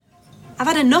I've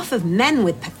had enough of men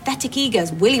with pathetic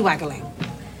egos willy-waggling.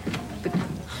 But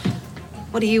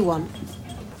what do you want?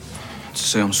 To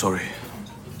say I'm sorry.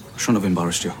 I shouldn't have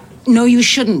embarrassed you. No, you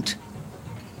shouldn't.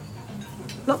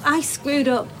 Look, I screwed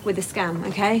up with the scam,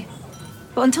 okay?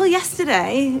 But until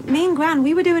yesterday, me and Gran,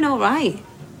 we were doing all right.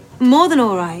 More than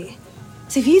all right.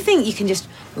 So if you think you can just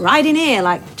ride in here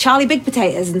like Charlie Big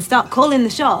Potatoes and start calling the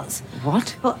shots...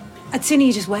 What? Well, I'd sooner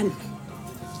you just went.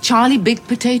 Charlie Big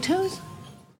Potatoes?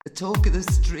 The talk of the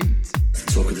street.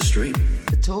 Talk of the street.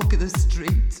 The talk of the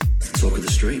street. Talk of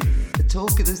the street. The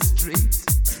talk of the street.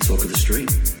 Talk of the street.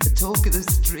 The talk of the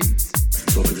street.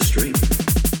 Talk of the street.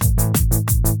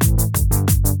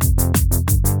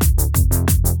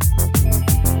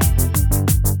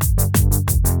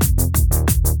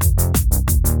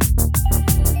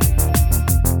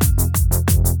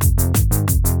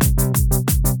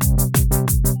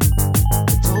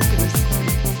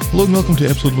 Hello and welcome to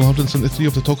episode 173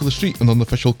 of the Talk of the Street, an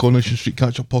unofficial Coronation Street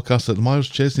catch-up podcast that admires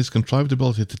Chesney's contrived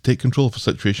ability to take control of a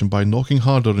situation by knocking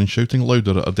harder and shouting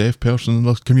louder at a deaf person in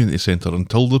a community centre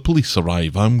until the police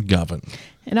arrive. I'm Gavin.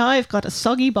 And I've got a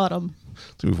soggy bottom.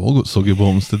 We've all got soggy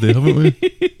bottoms today, haven't we?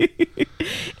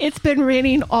 It's been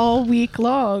raining all week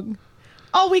long.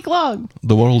 All week long.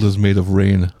 The world is made of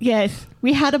rain. Yes.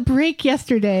 We had a break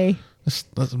yesterday. It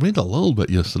rained a little bit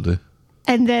yesterday.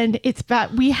 And then it's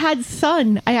back. We had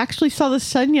sun. I actually saw the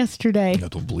sun yesterday. I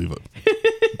don't believe it.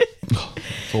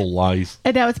 It's all lies.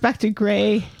 And now it's back to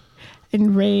grey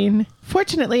and rain.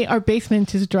 Fortunately, our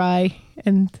basement is dry.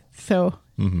 And so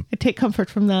I take comfort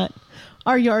from that.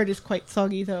 Our yard is quite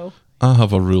soggy, though. I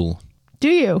have a rule. Do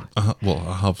you?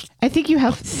 I think you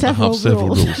have several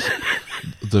rules.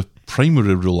 The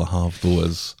primary rule I have, though,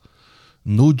 is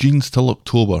no jeans till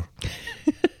October.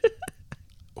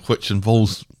 Which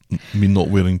involves me not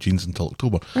wearing jeans until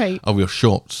October. Right. I wear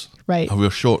shorts. Right. I wear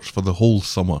shorts for the whole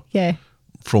summer. Yeah.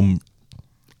 From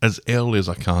as early as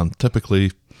I can,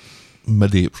 typically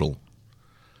mid-April.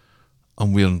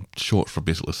 I'm wearing shorts for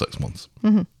basically 6 months.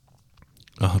 Mm-hmm.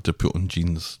 I had to put on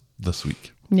jeans this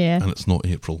week. Yeah. And it's not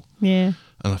April. Yeah.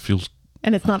 And I feel...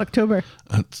 And it's not October.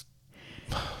 It's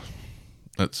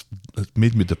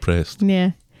made me depressed.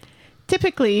 Yeah.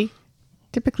 Typically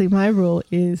my rule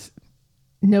is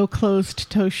no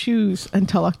closed-toe shoes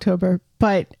until October,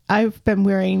 but I've been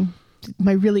wearing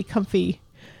my really comfy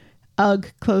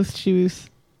UGG closed shoes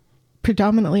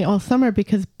predominantly all summer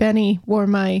because Benny wore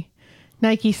my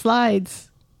Nike slides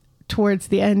towards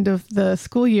the end of the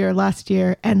school year last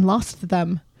year and lost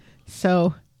them.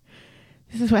 So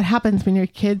this is what happens when you're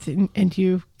kids and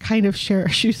you kind of share a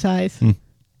shoe size.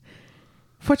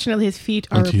 Fortunately, his feet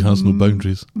are... And he has no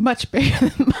boundaries. Much bigger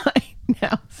than mine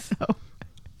now, so...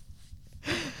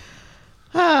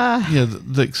 Yeah,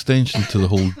 the extension to the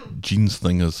whole jeans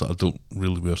thing is I don't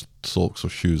really wear socks or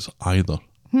shoes either.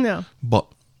 No. But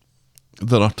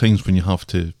there are times when you have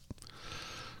to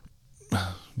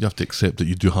accept that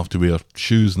you do have to wear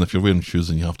shoes, and if you're wearing shoes,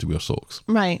 then you have to wear socks.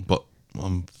 Right. But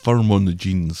I'm firm on the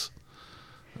jeans.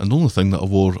 And the only thing that I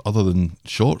wore other than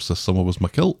shorts this summer was my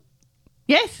kilt.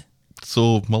 Yes.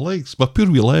 So my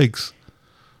poor wee legs,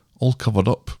 all covered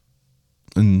up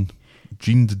in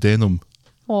jeaned denim.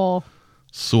 Oh.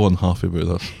 So unhappy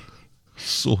about this.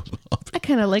 So unhappy. I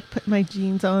kind of like putting my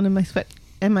jeans on and my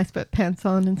sweatpants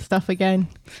on and stuff again.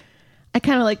 I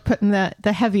kind of like putting the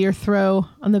heavier throw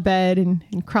on the bed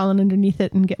and crawling underneath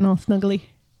it and getting all snuggly.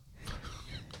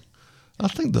 I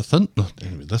think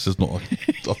anyway, this is not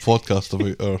a podcast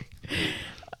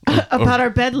about our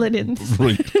bed linens.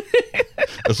 Right.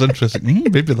 It's interesting.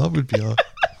 Maybe that would be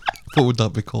what would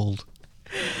that be called?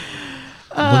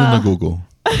 Linen a Go-Go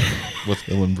with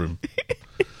Helen Broom.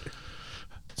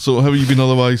 So how have you been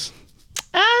otherwise?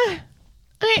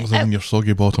 Other than your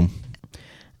soggy bottom.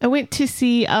 I went to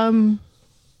see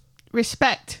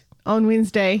Respect on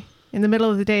Wednesday in the middle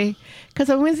of the day.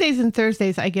 Because on Wednesdays and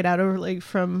Thursdays I get out early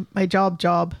from my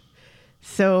job.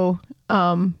 So,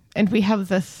 and we have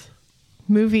this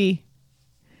movie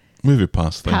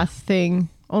pass thing.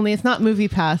 Only it's not Movie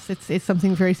Pass. It's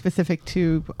something very specific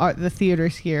to the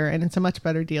theaters here. And it's a much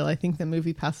better deal, I think, than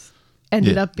Movie Pass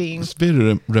ended up being. It's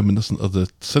very reminiscent of the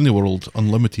Cineworld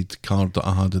Unlimited card that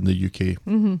I had in the UK.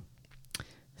 Mm-hmm.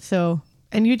 So,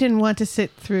 and you didn't want to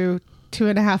sit through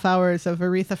 2.5 hours of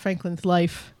Aretha Franklin's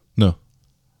life. No.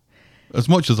 As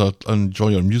much as I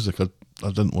enjoy her music, I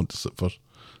didn't want to sit for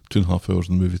 2.5 hours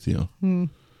in the movie theatre.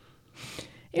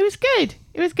 It was good.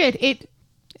 It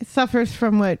suffers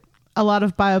from what a lot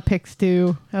of biopics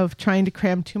do, of trying to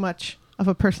cram too much of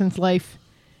a person's life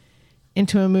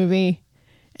into a movie.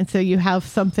 And so you have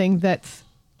something that's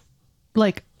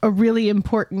like a really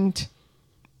important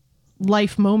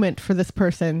life moment for this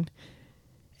person,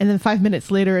 and then 5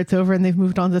 minutes later it's over and they've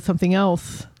moved on to something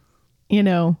else, you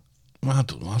know. I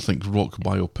don't know. I think rock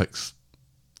biopics,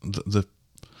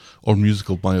 or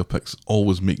musical biopics,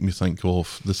 always make me think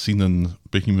of the scene in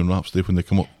Bohemian Rhapsody when they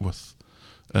come up with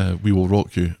 "We Will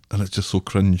Rock You," and it's just so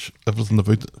cringe. Everything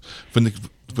about it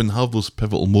when they have those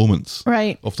pivotal moments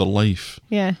Right. of their life.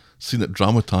 Yeah. Seeing it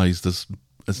dramatized is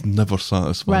never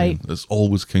satisfying. Right. It's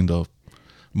always kind of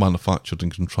manufactured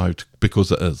and contrived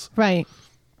because it is. Right.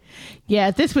 Yeah,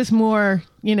 this was more,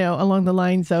 you know, along the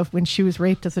lines of when she was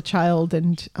raped as a child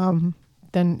and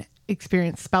then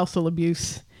experienced spousal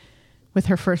abuse with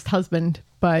her first husband.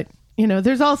 But, you know,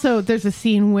 there's a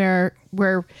scene where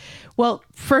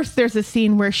first there's a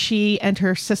scene where she and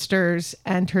her sisters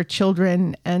and her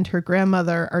children and her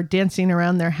grandmother are dancing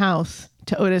around their house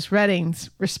to Otis Redding's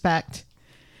Respect.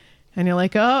 And you're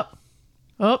like, oh,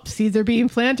 seeds are being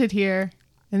planted here.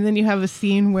 And then you have a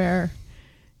scene where,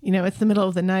 you know, it's the middle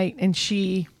of the night and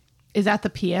she is at the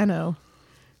piano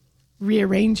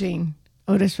rearranging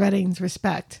Otis Redding's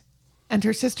Respect. And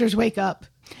her sisters wake up.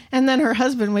 And then her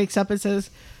husband wakes up and says,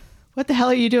 what the hell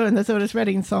are you doing? This Otis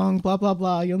Redding song, blah, blah,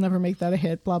 blah. You'll never make that a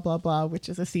hit, blah, blah, blah, which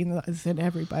is a scene that is in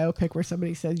every biopic where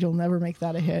somebody says, you'll never make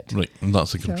that a hit. Right, and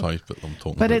that's a contrived bit I'm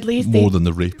talking But about. at least more they- than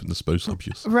the rape and the spouse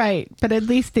abuse. Right. But at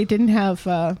least they didn't have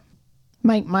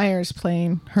Mike Myers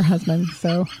playing her husband.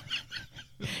 So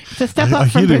it's a step up I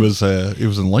from... hear he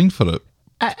was in line for it.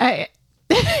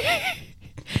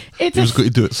 It's He was going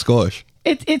to do it Scottish.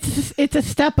 It's a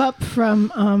step up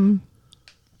from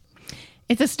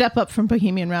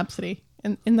Bohemian Rhapsody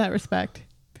in that respect,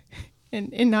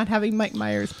 in not having Mike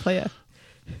Myers play a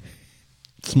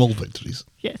Small victories.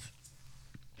 yes.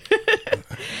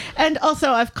 And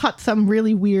also, I've caught some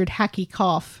really weird hacky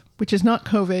cough, which is not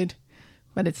COVID,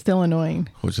 but it's still annoying.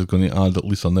 Which is going to add at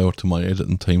least an hour to my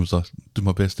editing time as I do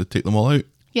my best to take them all out.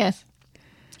 Yes.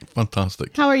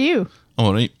 Fantastic. How are you?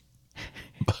 All right.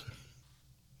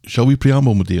 Shall we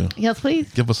preamble, my dear? Yes,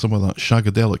 please. Give us some of that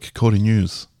shagadelic Corey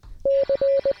News.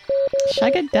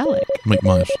 Shagadelic. Mike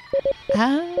Myers.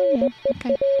 Ah, yeah.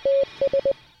 Okay.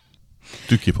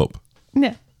 Do keep up.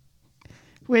 Yeah.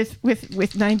 With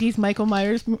 90s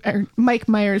Mike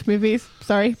Myers movies.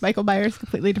 Sorry, Michael Myers,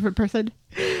 completely different person.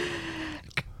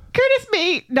 Curtis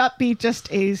may not be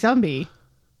just a zombie.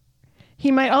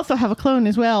 He might also have a clone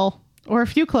as well, or a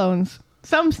few clones.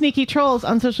 Some sneaky trolls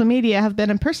on social media have been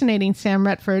impersonating Sam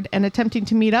Retford and attempting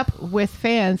to meet up with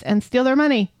fans and steal their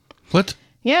money. What?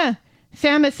 Yeah.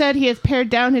 Sam has said he has pared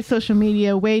down his social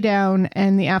media way down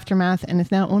in the aftermath and is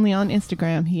now only on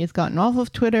Instagram. He has gotten off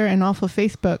of Twitter and off of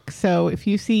Facebook. So if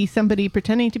you see somebody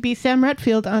pretending to be Sam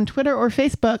Retfield on Twitter or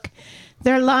Facebook,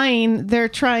 they're lying. They're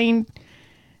trying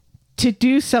to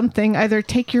do something, either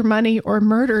take your money or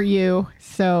murder you.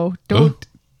 So don't...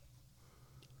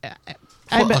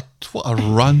 What a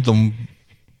random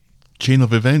chain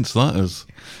of events that is.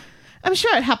 I'm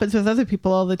sure it happens with other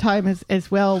people all the time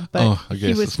as well. But I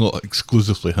guess it's not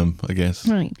exclusively him, I guess.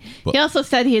 Right. But- He also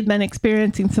said he had been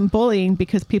experiencing some bullying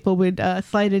because people would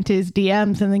slide into his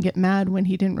DMs and then get mad when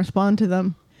he didn't respond to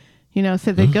them. You know,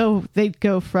 so they'd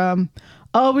go from,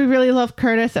 oh, we really love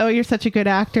Curtis. Oh, you're such a good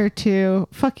actor, to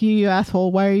fuck you, you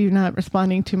asshole. Why are you not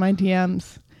responding to my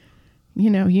DMs? You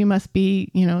know, you must be,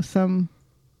 you know, some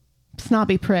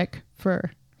snobby prick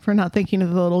for not thinking of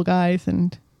the little guys,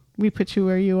 and we put you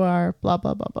where you are, blah,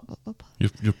 blah, blah, blah, blah, blah, blah.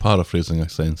 You're paraphrasing, I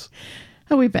sense.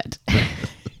 Oh, we bet.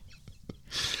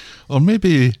 Or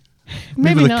maybe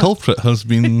the not. culprit has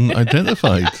been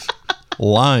identified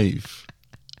live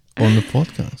on the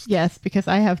podcast. Yes, because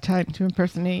I have time to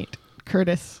impersonate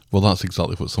Curtis. Well, that's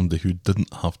exactly what somebody who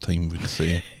didn't have time would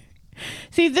say.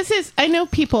 See, I know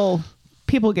people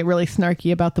get really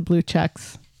snarky about the blue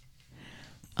checks.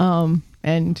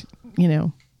 And, you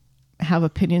know, have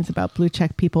opinions about blue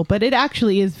check people, but it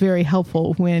actually is very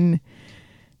helpful when,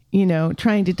 you know,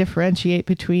 trying to differentiate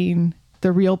between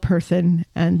the real person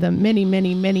and the many,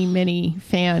 many, many, many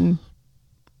fan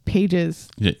pages.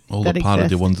 Yeah, all the that parody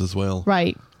exist. ones as well.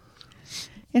 Right.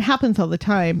 It happens all the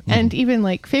time. And even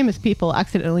like famous people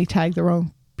accidentally tag the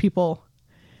wrong people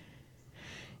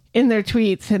in their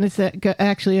tweets, and it's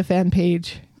actually a fan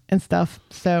page and stuff.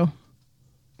 So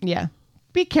yeah,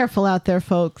 be careful out there,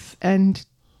 folks, and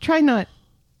try not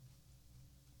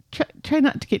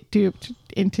to get duped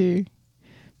into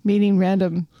meeting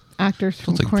random actors I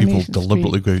from don't think people Coronation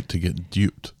deliberately Street. go out to get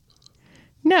duped.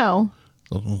 No.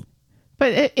 Oh,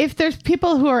 But if there's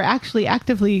people who are actually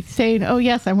actively saying, oh,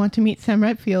 yes, I want to meet Sam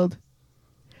Retfield,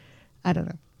 I don't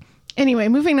know. Anyway,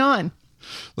 moving on.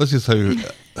 this is how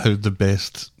the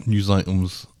best news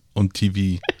items on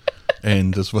TV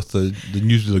end, is with the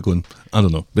newsreader going, I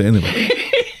don't know. But anyway,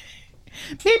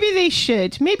 Maybe they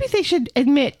should. Maybe they should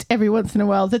admit every once in a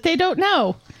while that they don't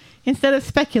know instead of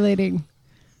speculating.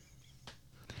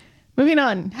 Moving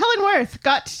on. Helen Worth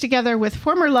got together with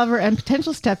former lover and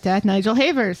potential stepdad Nigel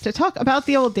Havers to talk about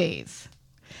the old days.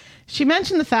 She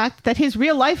mentioned the fact that his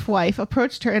real-life wife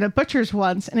approached her in a butcher's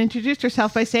once and introduced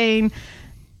herself by saying,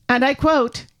 and I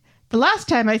quote, "The last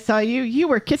time I saw you, you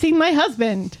were kissing my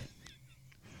husband."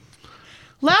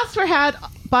 Laughs were had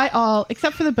by all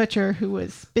except for the butcher, who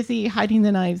was busy hiding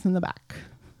the knives in the back.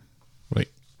 Right.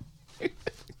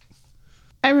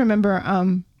 I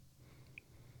remember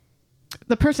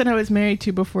the person I was married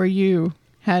to before you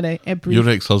had a brief... Your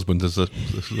ex-husband is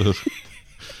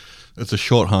it's a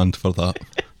shorthand for that.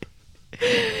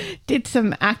 Did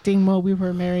some acting while we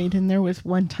were married, and there was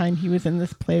one time he was in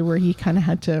this play where he kind of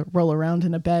had to roll around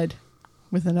in a bed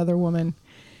with another woman,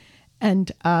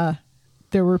 and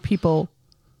there were people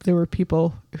who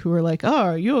were like, "Oh,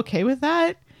 are you okay with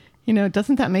that? You know,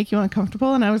 doesn't that make you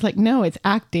uncomfortable?" And I was like, "No, it's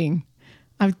acting.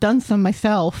 I've done some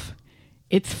myself.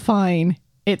 It's fine.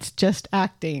 It's just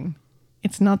acting.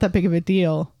 It's not that big of a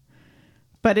deal."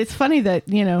 But it's funny that,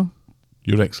 you know...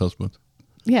 Your ex-husband.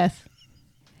 Yes.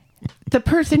 The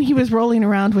person he was rolling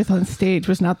around with on stage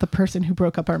was not the person who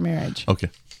broke up our marriage. Okay.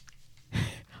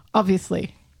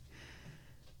 Obviously.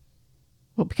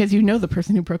 Well, because you know the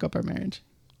person who broke up our marriage.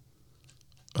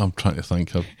 I'm trying to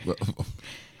think of...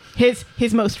 His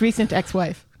most recent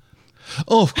ex-wife.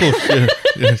 Oh, of course, yeah.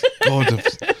 Yes. God, I'm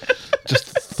just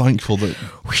thankful that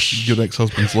your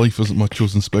ex-husband's life isn't my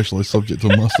chosen specialised subject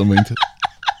of mastermind.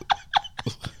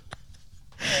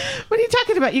 What are you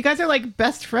talking about? You guys are like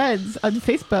best friends on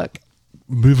Facebook.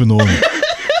 Moving on.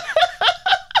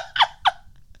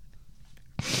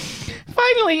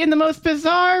 Finally, in the most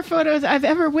bizarre photos I've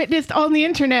ever witnessed on the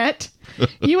internet,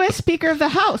 U.S. Speaker of the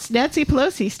House, Nancy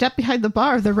Pelosi, stepped behind the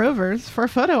bar of the Rovers for a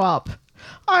photo op.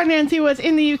 Our Nancy was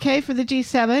in the UK for the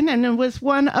G7 and was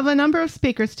one of a number of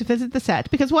speakers to visit the set,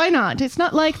 because why not? It's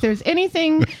not like there's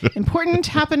anything important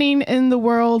happening in the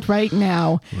world right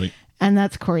now. Right. And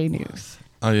that's Corey News.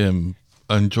 I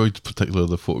enjoyed particularly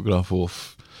the photograph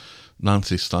of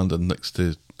Nancy standing next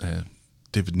to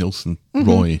David Nielsen,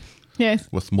 Roy, Yes.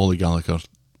 with Molly Gallagher,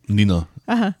 Nina,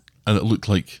 and it looked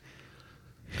like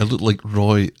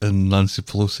Roy and Nancy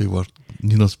Pelosi were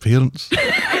Nina's parents.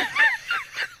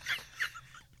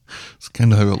 It's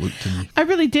kind of how it looked to me. I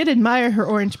really did admire her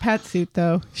orange pantsuit,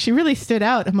 though. She really stood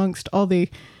out amongst all the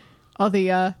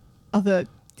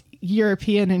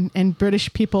European and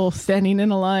British people standing in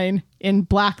a line in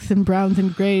blacks and browns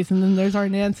and greys, and then there's our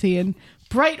Nancy in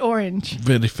bright orange.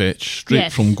 Very fetch, straight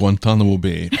Yes. from Guantanamo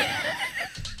Bay.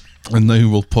 And now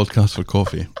we'll podcast for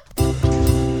coffee.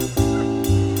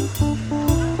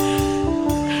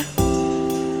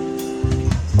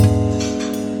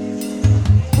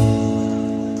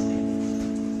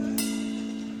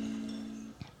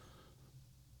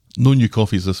 No new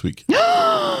coffees this week.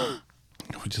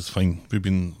 Which is fine.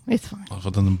 It's fine. I've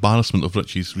had an embarrassment of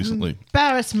Richie's recently.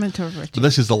 Embarrassment over it. But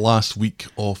this is the last week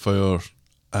of our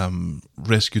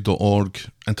rescue.org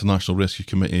International Rescue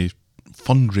Committee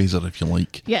fundraiser, if you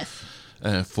like, Yes.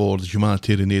 for the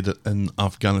humanitarian aid in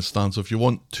Afghanistan. So if you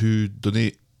want to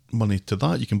donate money to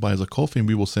that, you can buy us a coffee and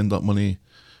we will send that money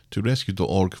to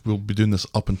rescue.org. We'll be doing this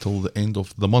up until the end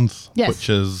of the month, Yes. which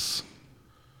is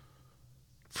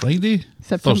Friday?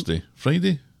 September- Thursday?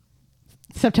 Friday?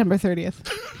 September 30th.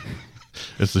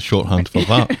 It's the shorthand for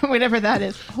that. Whatever that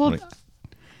is. Hold Right.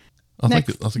 on. I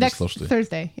think Next it's Thursday.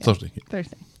 Thursday. Yeah. Thursday. Yeah.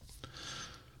 Thursday.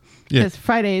 Yeah. Because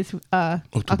Friday is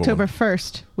October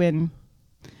 1st when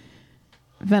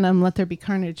Venom Let There Be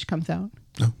Carnage comes out.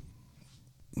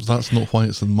 That's not why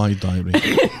it's in my diary.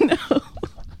 No.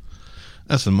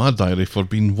 It's in my diary for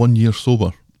being 1 year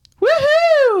sober.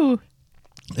 Woohoo!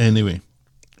 Anyway.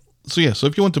 So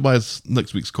if you want to buy us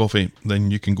next week's coffee, then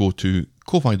you can go to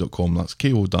ko-fi.com. That's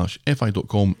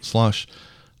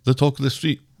ko-fi.com/the talk of the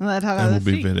street. Let's talk And about we'll the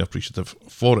be street. very appreciative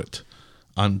for it.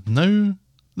 And now,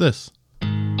 this.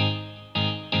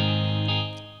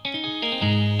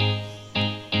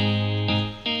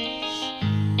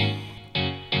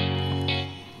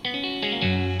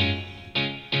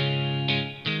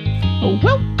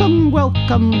 Welcome,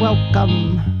 welcome,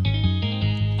 welcome.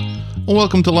 Well,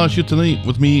 welcome to Last Year Tonight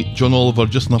with me, John Oliver.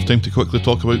 Just enough time to quickly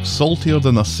talk about Saltier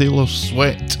Than a Sailor's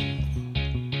Sweat.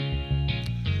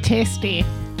 Tasty.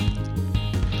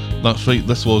 That's right,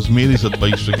 this was Mary's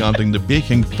advice regarding the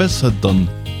baking Fizz had done.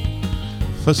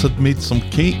 Fizz had made some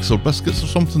cakes or biscuits or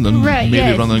something, and Right, Mary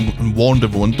yes. ran and warned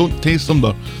everyone, don't taste them,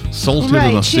 they're saltier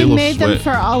than a Right, she sailor's made them sweat.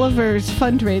 for Oliver's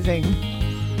fundraising.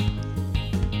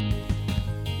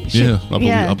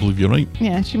 I believe you're right.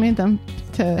 Yeah, she made them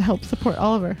to help support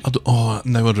Oliver.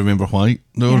 Now I remember why.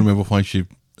 Now I remember why she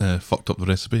fucked up the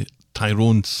recipe.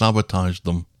 Tyrone sabotaged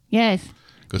them. Yes.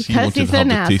 Because he wanted he's to have an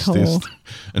the asshole. tastiest.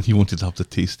 And he wanted to have the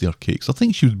tastier cakes. I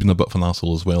think she would have been a bit of an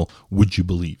asshole as well, would you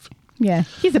believe? Yeah.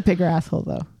 He's a bigger asshole,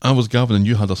 though. I was Gavin and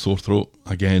you had a sore throat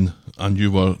again. And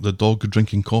you were the dog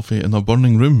drinking coffee in a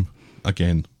burning room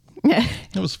again.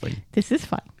 It was fine. This is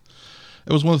fine.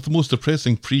 It was one of the most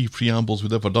depressing preambles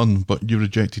we'd ever done, but you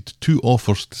rejected 2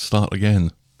 offers to start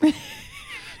again. Do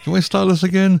you want to start this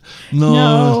again?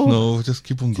 No, just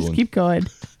keep on going. Just keep going.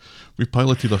 We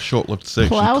piloted a short-lived section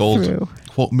Plow called through.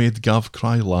 What Made Gav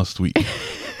Cry Last Week.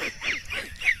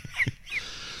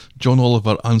 John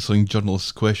Oliver answering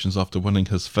journalists' questions after winning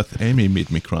his 5th Emmy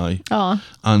made me cry. Aw.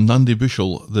 And Nandi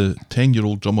Bushell, the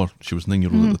 10-year-old drummer, she was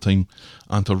 9-year-old at the time,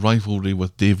 and her rivalry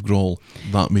with Dave Grohl,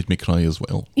 that made me cry as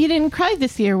well. You didn't cry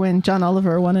this year when John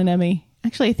Oliver won an Emmy.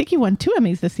 Actually, I think he won 2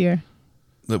 Emmys this year.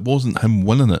 It wasn't him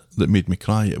winning it that made me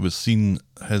cry. It was seeing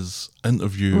his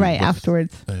interview with,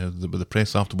 afterwards. with the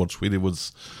press afterwards, where he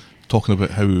was talking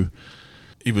about how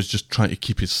he was just trying to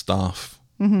keep his staff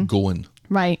going.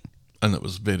 Right. And it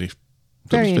was very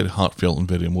heartfelt and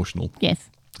very emotional. Yes.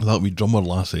 That wee drummer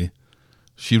lassie,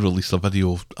 she released a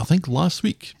video, I think last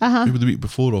week, maybe the week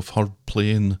before, of her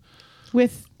playing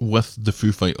With the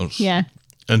Foo Fighters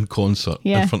in concert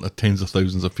in front of tens of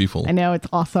thousands of people. I know, it's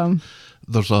awesome.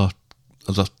 There's a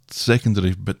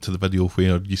secondary bit to the video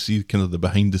where you see kind of the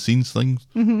behind the scenes thing,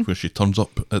 where she turns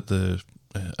up at the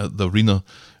arena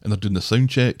and they're doing the sound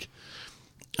check,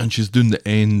 and she's doing the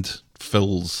end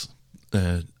fills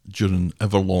during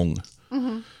Everlong,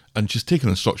 and she's taking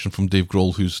instruction from Dave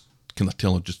Grohl, who's kind of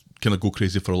telling her just kind of go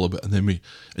crazy for a little bit, and then and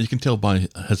you can tell by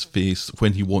his face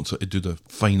when he wants her to do the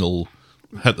final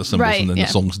hit the cymbals and then the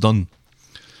song's done,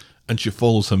 and she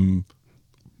follows him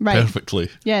perfectly.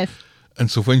 Yes. And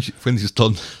so when he's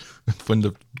done, when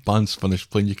the band's finished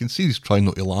playing, you can see he's trying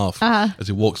not to laugh as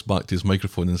he walks back to his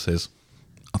microphone and says,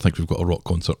 "I think we've got a rock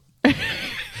concert."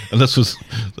 And this was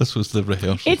the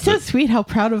rehearsal. It's so sweet how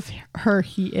proud of her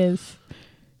he is,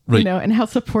 right? And how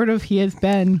supportive he has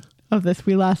been of this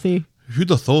wee lassie.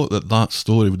 Who'd have thought that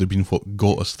story would have been what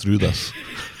got us through this?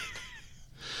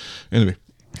 Anyway,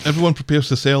 everyone prepares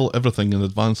to sell everything in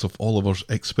advance of Oliver's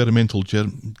experimental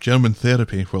German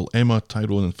therapy, while Emma,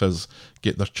 Tyrone and Fizz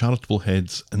get their charitable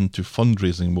heads into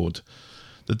fundraising mode.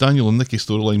 The Daniel and Nikki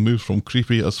storyline moves from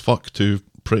creepy as fuck to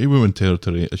Pretty Woman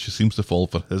territory as she seems to fall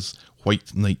for his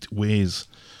white knight ways.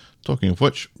 Talking of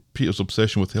which, Peter's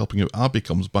obsession with helping out Abby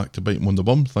comes back to bite him on the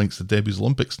bum thanks to Debbie's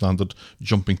Olympic standard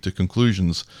jumping to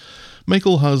conclusions.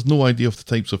 Michael has no idea of the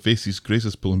types of faces Grace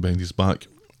is pulling behind his back.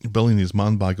 Billy and his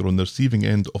man-bagger on the receiving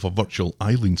end of a virtual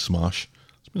Eileen smash.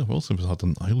 It's been a while since we've had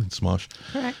an Eileen smash.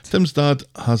 Correct. Tim's dad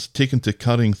has taken to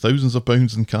carrying thousands of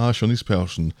pounds in cash on his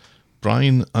person.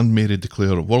 Brian and Mary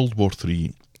declare World War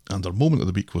III, and their moment of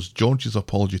the week was George's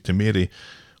apology to Mary,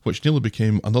 which nearly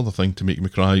became another thing to make me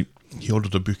cry. He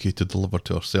ordered a bouquet to deliver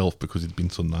to herself because he'd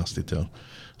been so nasty to her.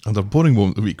 And their boring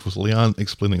moment of the week was Leanne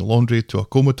explaining laundry to a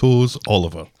comatose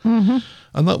Oliver.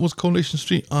 And that was Coronation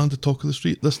Street and the Talk of the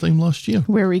Street this time last year.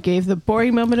 Where we gave the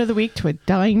boring moment of the week to a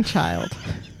dying child.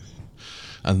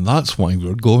 And that's why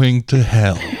we're going to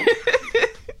hell.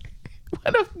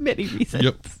 One of many reasons.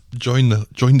 Yep. Join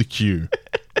the queue.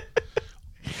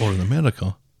 Or in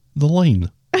America, the line.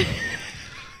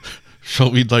 Shall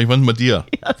we dive in, my dear?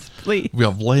 Yes, please. We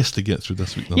have less to get through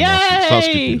this week than last week. So that's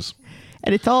good news.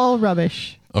 And it's all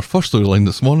rubbish. Our first storyline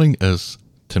this morning is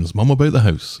Tim's mum about the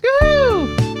house.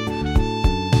 Woohoo!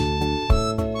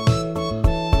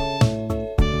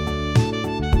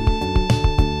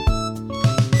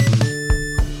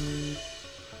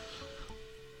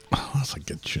 That's a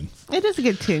good tune. It is a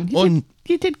good tune.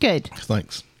 You did good.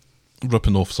 Thanks.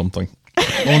 Ripping off something.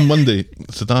 On Monday,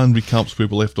 Sedan recaps where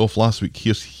we left off last week.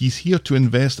 He's here to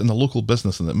invest in a local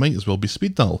business, and it might as well be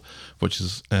Speed Dial, which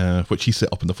he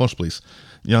set up in the first place.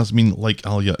 Yasmin, like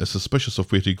Alia, is suspicious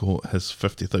of where he got his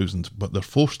 50,000, but they're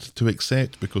forced to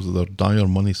accept because of their dire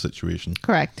money situation.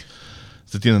 Correct.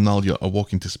 Zidane and Alia are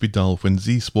walking to Speed Dial when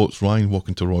Z spots Ryan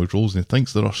walking to Roy Rolls, and he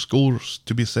thinks there are scores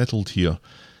to be settled here.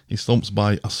 He stomps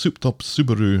by a souped-up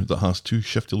Subaru that has 2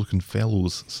 shifty-looking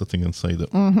fellows sitting inside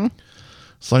it.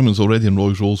 Simon's already in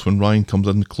Roy's Rolls when Ryan comes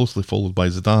in, closely followed by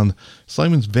Zidane.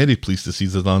 Simon's very pleased to see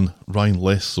Zidane, Ryan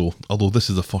less so, although this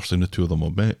is the first time the two of them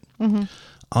have met.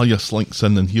 Alia slinks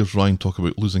in and hears Ryan talk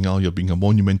about losing Alia being a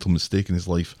monumental mistake in his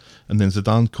life, and then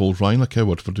Zidane calls Ryan a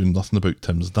coward for doing nothing about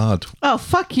Tim's dad. Oh,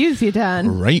 fuck you,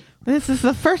 Zidane. Right? This is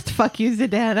the first fuck you,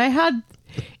 Zidane.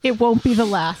 It won't be the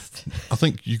last. I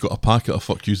think you got a packet of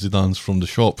fuck you Zidanes from the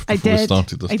shop before we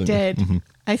started this. I did.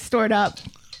 I stored up.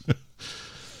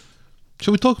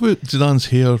 Shall we talk about Zidane's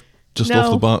hair just off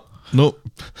No. the bat? No.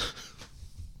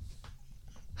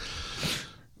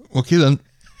 Okay then.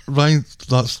 Ryan,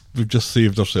 we've just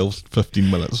saved ourselves 15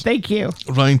 minutes. Thank you.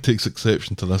 Ryan takes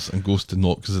exception to this and goes to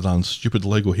knock Zidane's stupid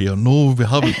Lego hair. No, we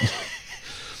haven't.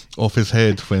 Off his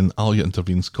head when Alia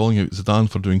intervenes, calling out Zidane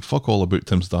for doing fuck all about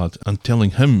Tim's dad and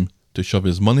telling him to shove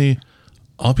his money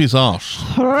up his arse.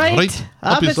 Right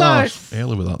up his arse.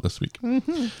 Early with that this week.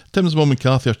 Tim's mum and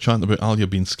Kathy are chatting about Alia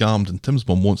being scammed, and Tim's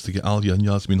mum wants to get Alia and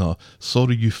Yasmin a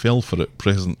sorry you fell for it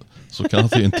present. So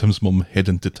Kathy and Tim's mum head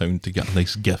into town to get a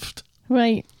nice gift.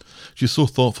 Right. She's so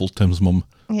thoughtful, Tim's mum.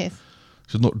 Yes.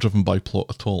 She's not driven by plot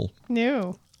at all.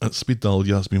 No. At speed dial,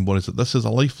 Yasmin worries that this is a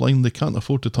lifeline they can't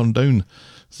afford to turn down.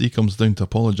 Z comes down to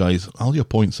apologise. Alia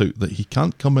points out that he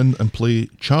can't come in and play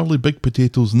Charlie Big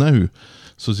Potatoes now.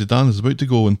 So Zidane is about to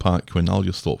go and pack when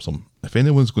Alia stops him. If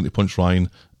anyone's going to punch Ryan,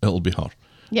 it'll be her.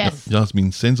 Yes.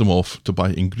 Yasmin sends him off to buy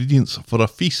ingredients for a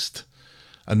feast.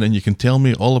 And then you can tell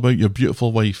me all about your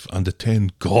beautiful wife and the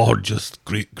 10 gorgeous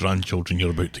great-grandchildren you're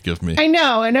about to give me. I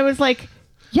know. And I was like,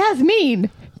 Yasmin,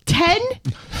 10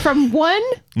 from one?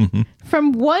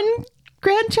 From one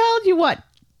grandchild? You want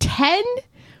 10?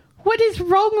 What is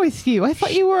wrong with you? I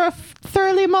thought you were a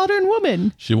thoroughly modern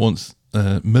woman. She wants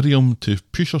Miriam to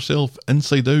push herself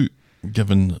inside out,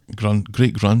 given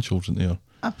great-grandchildren there.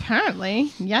 Apparently.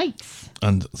 Yikes.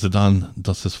 And Zidane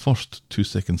does his first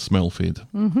 2-second smell fade.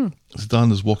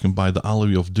 Zidane is walking by the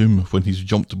alleyway of doom when he's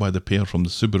jumped by the pair from the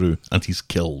Subaru and he's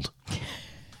killed.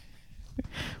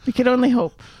 We could only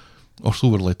hope. Or so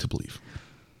we're led to believe.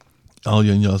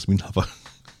 Alia and Yasmin have a...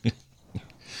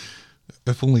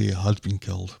 If only he had been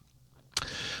killed.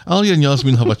 Alia and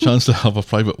Yasmin have a chance to have a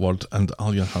private word, and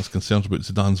Alia has concerns about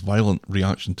Zidane's violent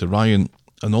reaction to Ryan,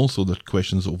 and also the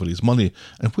questions over his money.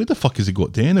 And where the fuck has he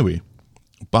got to anyway?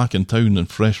 Back in town and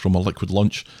fresh from a liquid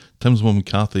lunch, Tim's mum and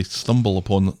Kathy stumble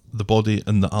upon the body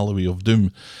in the alleyway of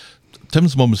doom.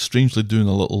 Tim's mum is strangely doing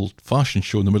a little fashion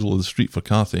show in the middle of the street for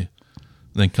Kathy.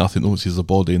 And then Kathy notices the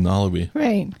body in the alleyway.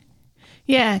 Right.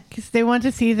 Yeah, because they want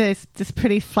to see this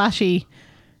pretty flashy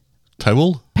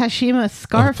Towel? Pashima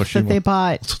scarf that Pashima. they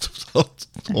bought.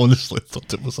 Honestly, I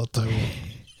thought it was a towel.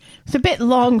 It's a bit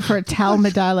long for a towel,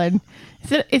 Madalyn.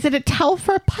 Is it a towel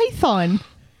for a python?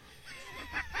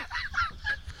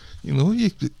 You know,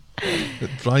 it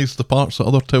dries the parts that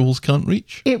other towels can't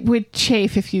reach. It would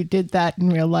chafe if you did that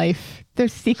in real life.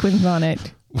 There's sequins on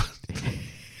it.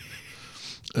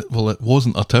 Well, it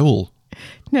wasn't a towel.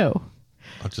 No.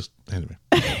 Anyway.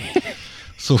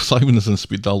 So Simon is in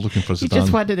speed dial looking for You Zidane.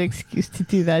 just wanted an excuse to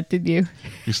do that, didn't you?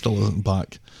 He still isn't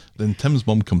back. Then Tim's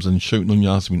mum comes in shouting on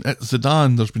Yasmin, "It's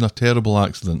Zidane, there's been a terrible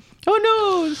accident." Oh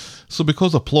no! So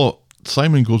because of plot,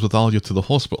 Simon goes with Alia to the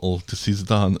hospital to see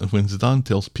Zidane, and when Zidane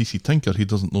tells PC Tinker he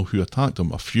doesn't know who attacked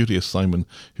him, a furious Simon,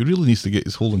 who really needs to get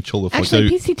his whole enchilada flick Actually,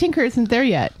 out, PC Tinker isn't there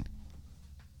yet.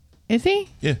 Is he?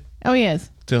 yeah, Oh, he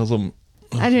is. tells him,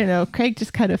 I don't know. Craig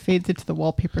just kind of fades into the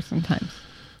wallpaper sometimes.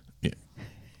 yeah.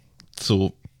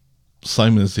 So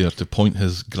Simon is there to point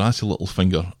his grassy little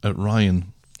finger at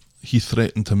Ryan. He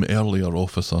threatened him earlier,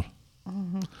 officer.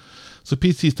 So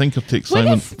PC Tinker takes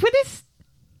Simon.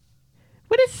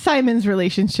 What is Simon's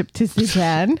relationship to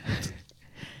Zidane?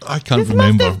 I can't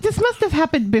remember. This must have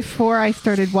happened before I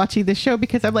started watching the show,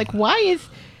 because I'm like, why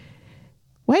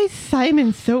is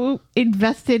Simon so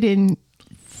invested in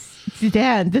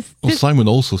Zidane? Well, Simon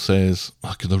also says,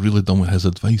 I could have really done with his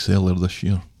advice earlier this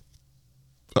year.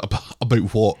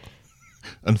 About what?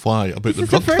 And why? About the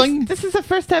drug thing? This is the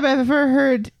first time I've ever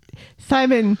heard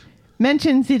Simon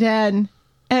mention Zidane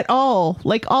at all.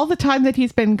 Like, all the time that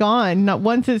he's been gone, not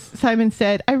once has Simon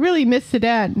said, I really miss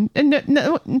Zidane. And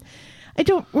no, I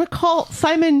don't recall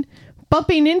Simon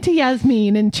bumping into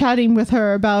Yasmin and chatting with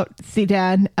her about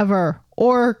Zidane ever,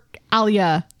 or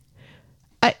Alia.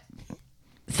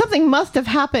 Something must have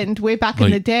happened way back in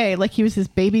the day, like he was his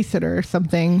babysitter or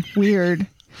something weird.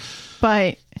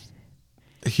 But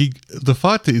the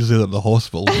fact that he's there at the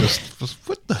hospital just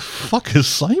what the fuck is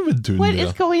Simon doing what there?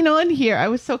 is going on here? I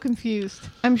was so confused.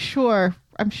 I'm sure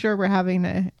we're having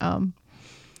a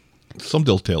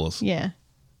Somebody will tell us. yeah.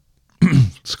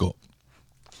 Scott.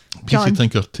 John. PC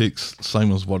Tinker takes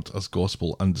Simon's word as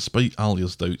gospel, and despite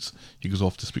Alia's doubts, he goes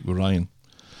off to speak with Ryan.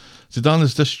 Zidane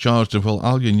is discharged, and while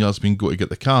Alia and Yasmin go to get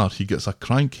the car, he gets a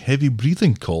crank heavy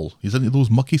breathing call. He's into those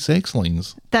mucky sex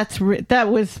lines. That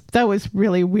was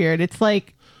really weird. It's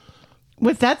like,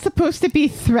 was that supposed to be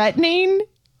threatening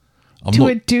to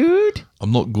a dude?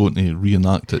 I'm not going to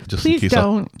reenact it just Please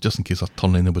in case I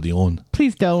turn anybody on.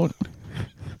 Please don't.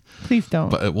 Please don't.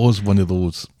 But it was one of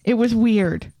those It was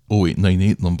weird.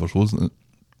 0898 numbers, wasn't it?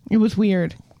 It was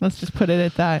weird. Let's just put it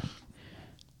at that.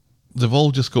 they've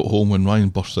all just got home when Ryan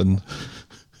bursts in.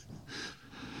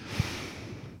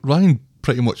 Ryan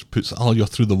pretty much puts Alia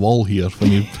through the wall here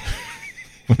when he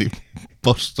when he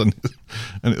bursts into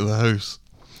the house.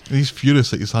 And he's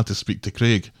furious that he's had to speak to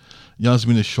Craig.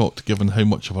 Yasmin is shocked given how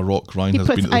much of a rock Ryan has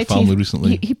been to the family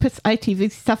recently. He puts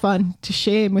ITV stuff on to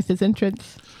shame with his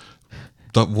entrance.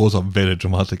 That was a very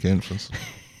dramatic entrance.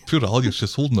 Poor Alia's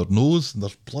just holding her nose and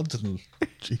there's blood in her.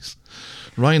 Jeez.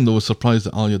 Ryan, though, is surprised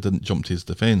that Alia didn't jump to his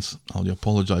defence. Alia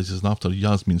apologises, and after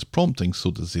Yasmin's prompting,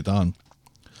 so does Zidane.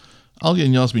 Alia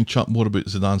and Yasmin chat more about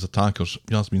Zidane's attackers.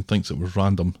 Yasmin thinks it was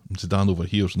random, and Zidane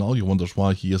overhears, and Alia wonders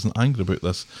why he isn't angry about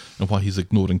this and why he's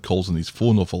ignoring calls on his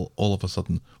phone all of a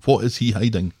sudden. What is he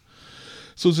hiding?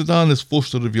 So Zidane is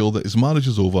forced to reveal that his marriage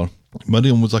is over,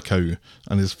 Miriam was a cow,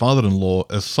 and his father-in-law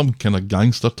is some kind of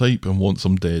gangster type and wants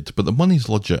him dead, but the money's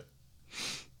legit.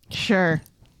 Sure.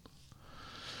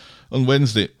 On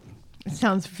Wednesday, It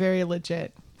sounds very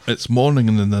legit. it's morning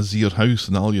in the Nazir house,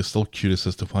 and Alia is still curious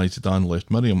as to why Zidane left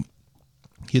Miriam.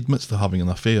 He admits to having an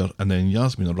affair, and then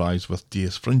Yasmin arrives with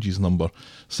DS Fringe's number,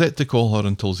 set to call her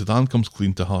until Zidane comes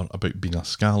clean to her about being a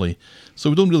scally. So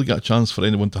we don't really get a chance for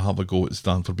anyone to have a go at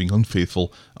Zidane for being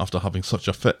unfaithful after having such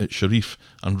a fit at Sharif,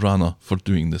 and Rana for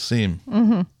doing the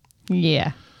same.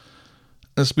 Yeah.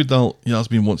 At speed dial,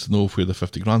 Yasmin wants to know where the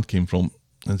 50 grand came from,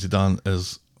 and Zidane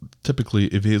is typically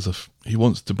evasive. He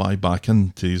wants to buy back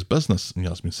into his business, and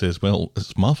Yasmin says, well,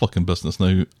 it's my fucking business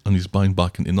now, and he's buying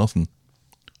back into nothing.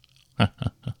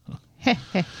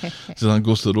 Zidane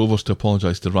goes to the Rovers to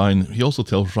apologise to Ryan. He also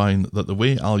tells Ryan that the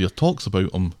way Alia talks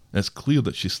about him, it's clear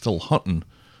that she's still hurting,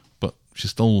 but she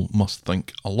still must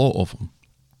think a lot of him.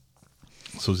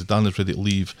 So Zidane is ready to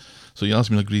leave. So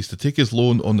Yasmin agrees to take his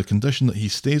loan on the condition that he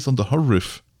stays under her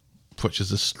roof, which is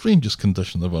the strangest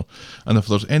condition ever. And if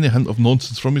there's any hint of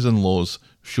nonsense from his in-laws,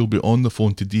 she'll be on the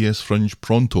phone to DS Fringe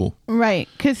pronto. Right.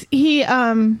 Because he's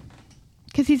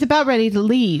about ready to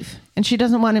leave, and she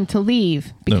doesn't want him to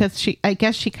leave because I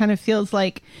guess she kind of feels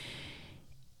like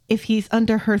if he's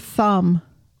under her thumb,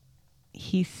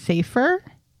 he's safer.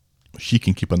 She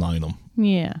can keep an eye on him.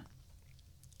 Yeah.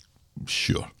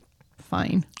 Sure.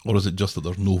 Fine. Or is it just that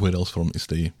there's nowhere else for him to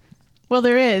stay? Well,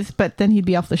 there is, but then he'd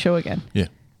be off the show again. Yeah.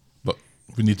 But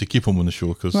we need to keep him on the show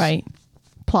because Right.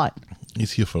 Plot.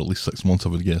 he's here for at least 6 months, I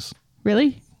would guess.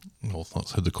 Really? Well,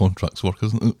 that's how the contracts work,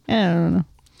 isn't it? I don't know.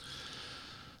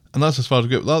 And that's as far as we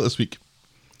get with that this week.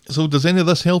 So does any of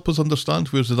this help us understand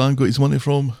where Zidane got his money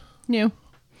from? No.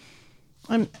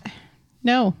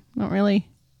 No, not really.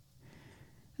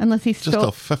 Unless he Just stole.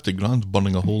 a 50 grand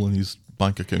burning a hole in his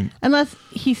bank account. Unless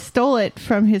he stole it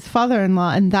from his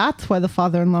father-in-law, and that's why the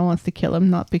father-in-law wants to kill him,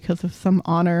 not because of some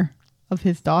honor of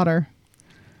his daughter.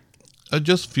 It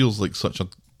just feels like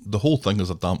the whole thing is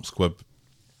a damp squib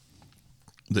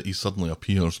that he suddenly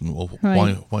appears and, well,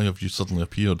 Right. why have you suddenly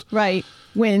appeared? Right.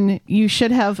 When you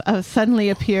should have suddenly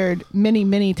appeared many,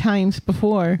 many times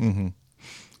before.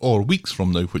 Or weeks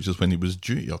from now, which is when he was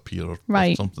due to appear or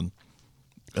Right. something.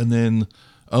 And then,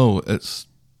 it's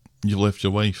you left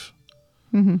your wife.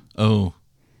 Oh,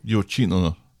 you're cheating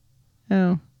on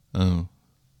her. Oh.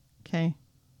 Okay.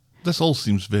 This all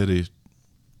seems very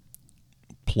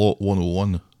plot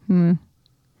 101.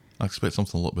 I expect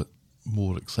something a little bit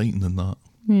more exciting than that.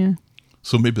 Yeah.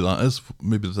 So maybe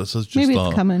this is just Maybe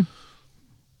it's coming.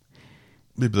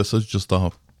 Maybe this is just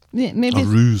a Maybe it's,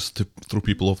 ruse to throw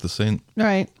people off the scent.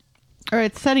 right. Or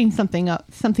it's setting something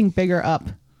up, something bigger up.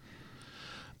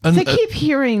 And I keep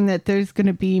hearing that there's going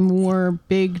to be more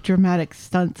big dramatic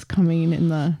stunts coming in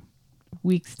the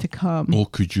weeks to come. oh,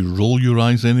 could you roll your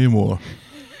eyes anymore?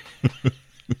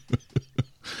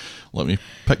 Let me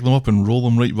pick them up and roll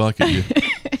them right back at you.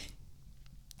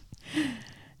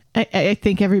 I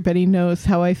think everybody knows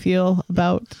how I feel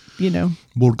about,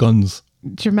 More guns.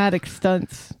 dramatic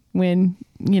stunts when,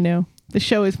 the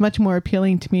show is much more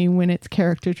appealing to me when it's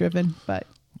character driven, but,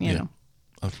 you know.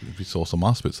 We saw some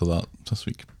aspects of that this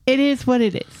week. It is what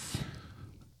it is.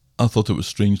 I thought it was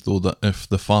strange, though, that if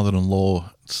the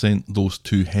father-in-law sent those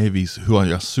two heavies, who I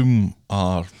assume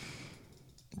are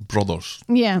brothers,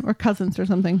 Yeah, or cousins or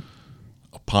something.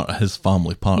 a part of his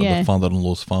family, part of Yeah. the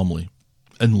father-in-law's family,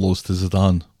 in-laws to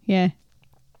Zidane, Yeah,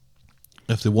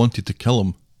 if they wanted to kill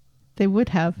him, they would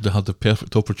have. they had the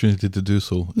perfect opportunity to do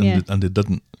so, and, Yeah. and they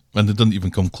didn't. And they didn't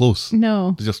even come close.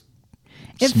 No. They just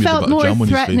It smeared a felt bit of more jam on his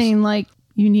face. threatening, like,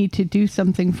 you need to do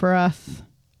something for us.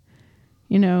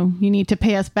 You need to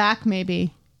pay us back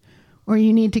maybe. Or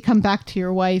you need to come back to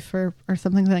your wife or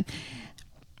something like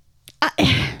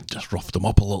that. Just roughed him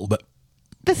up a little bit.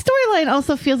 The storyline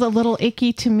also feels a little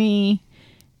icky to me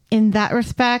in that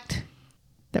respect,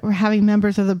 that we're having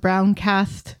members of the Brown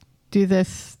cast do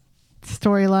this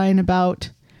storyline about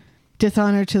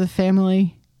dishonor to the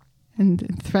family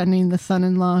and threatening the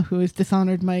son-in-law who has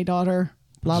dishonored my daughter.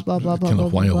 Blah blah blah blah. Kind blah,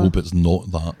 of why blah, I hope it's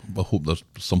not that. I hope there's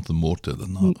something more to it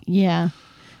than that. Yeah,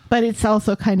 but it's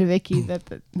also kind of icky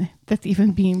that that's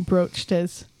even being broached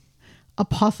as a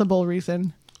possible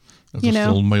reason. Is You there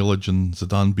know? still mileage in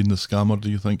Zidane being the scammer, do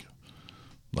you think?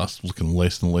 That's looking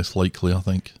less and less likely, I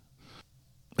think.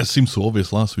 It seemed so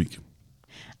obvious last week.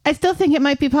 I still think it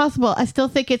might be possible. I still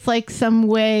think it's like some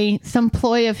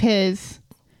ploy of his.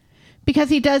 Because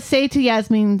he does say to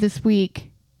Yasmin this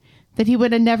week that he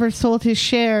would have never sold his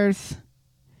shares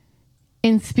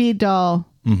in Speed Doll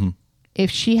if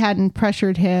she hadn't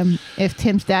pressured him, if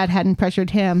Tim's dad hadn't pressured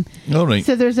him. All right.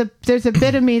 So there's a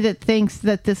bit of me that thinks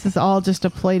that this is all just a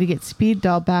ploy to get Speed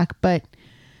Doll back, but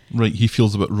Right, he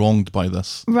feels a bit wronged by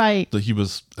this. right. That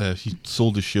he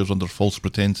sold his shares under false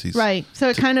pretenses. Right. So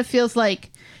it kind of feels like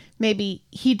maybe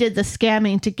he did the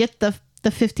scamming to get the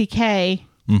 50K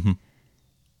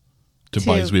To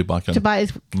buy his way back in.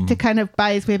 to kind of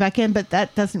buy his way back in, but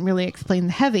that doesn't really explain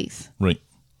the heavies. Right.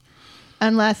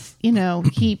 Unless,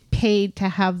 he paid to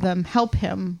have them help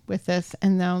him with this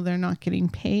and now they're not getting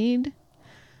paid.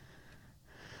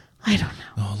 I don't know.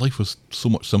 Oh, life was so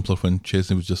much simpler when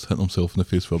Chesney was just hitting himself in the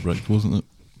face with a brick, wasn't it?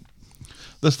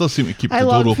 This does seem to keep the I door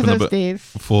long for open a those bit days.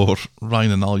 for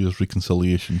Ryan and Alia's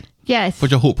reconciliation, Yes.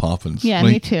 which I hope happens. Yeah,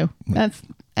 right? me too. That's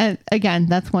again,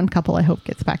 that's one couple I hope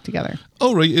gets back together.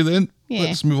 Alrighty then, Yeah.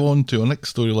 let's move on to our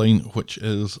next storyline, which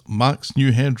is Mac's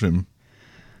new headroom.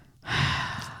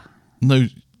 Now,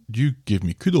 you gave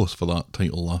me kudos for that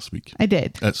title last week. I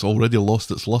did. It's already lost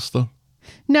its luster.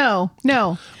 No.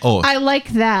 Oh. I like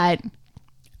that.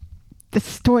 The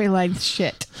storyline's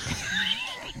shit.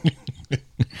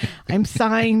 I'm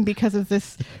sighing because of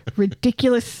this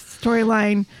ridiculous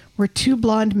storyline where two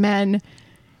blonde men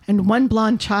and one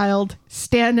blonde child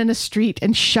stand in a street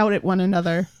and shout at one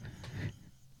another.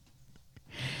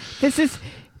 This is...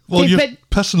 Well, they've you're been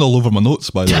pissing all over my notes,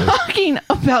 by the way. talking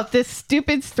about this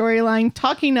stupid storyline,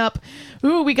 talking up,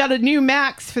 ooh, we got a new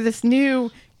Max for this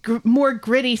new, more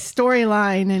gritty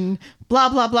storyline and blah,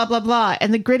 blah, blah, blah, blah.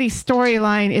 And the gritty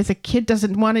storyline is a kid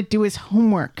doesn't want to do his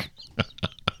homework.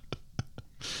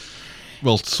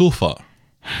 Well, so far.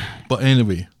 But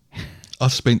anyway, I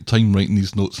spent time writing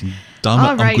these notes, and damn it, All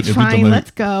I'm right, going to read fine, them out.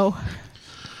 let's go.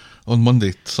 On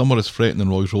Monday, Summer is fretting in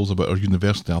Roy's Rolls about her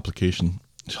university application.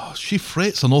 Oh, she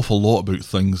frets an awful lot about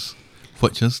things,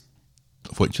 which is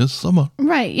Summer.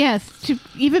 Right, yes.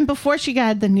 Even before she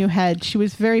got the new head, she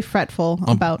was very fretful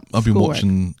about I've been schoolwork.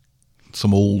 watching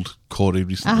some old Corey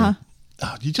recently.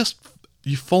 Uh-huh.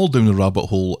 You fall down the rabbit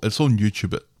hole. It's on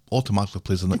YouTube. It automatically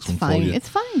plays the next It's one fine. for you. It's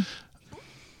fine.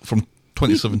 From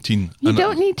 2017. You And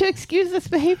don't need to excuse this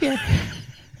behavior.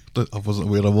 I wasn't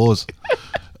aware I was.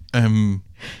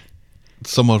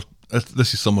 Summer.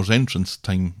 This is Summer's entrance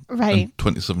time in Right.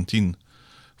 2017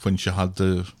 when she had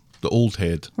the old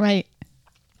head. Right.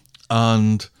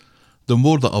 And the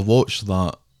more that I watched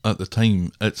that at the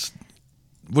time,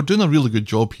 we're doing a really good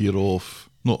job here of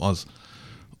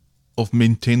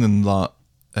maintaining that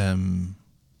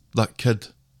that kid.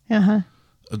 Uh-huh.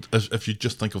 If you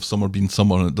just think of Summer being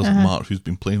Summer and it doesn't matter who's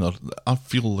been playing her, I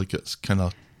feel like it's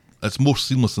more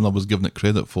seamless than I was giving it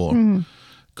credit for,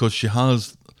 because she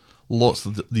has lots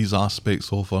of these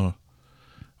aspects of her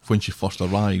when she first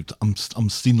arrived. I'm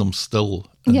seeing them still.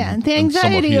 The in Summer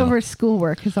anxiety here. over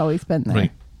schoolwork has always been there.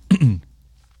 Right.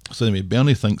 So anyway,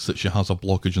 Bernie thinks that she has a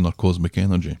blockage in her cosmic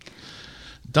energy.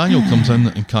 Daniel comes in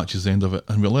and catches the end of it,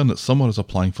 and we learn that Summer is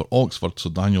applying for Oxford, so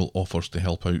Daniel offers to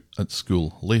help out at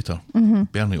school later.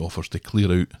 Bernie offers to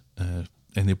clear out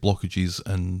any blockages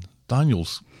in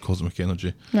Daniel's cosmic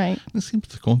energy. Right. And seems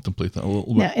to contemplate that a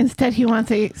little No, bit. instead he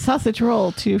wants a sausage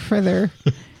roll to further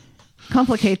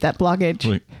complicate that blockage.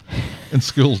 Right. In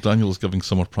school, Daniel is giving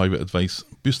Summer private advice,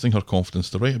 boosting her confidence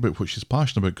to write about what she's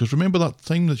passionate about. Because remember that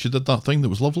time that she did that thing that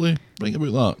was lovely? Write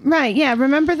about that. Right, yeah.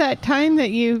 Remember that time that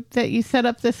you set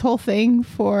up this whole thing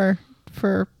for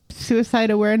suicide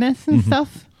awareness and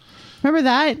stuff? Remember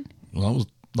that? Well,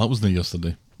 that was the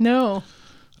yesterday. No.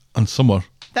 And Summer,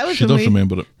 That was she when does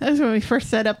remember it. That was when we first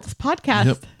set up this podcast.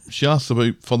 Yep. She asks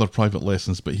about further private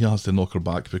lessons, but he has to knock her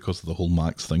back because of the whole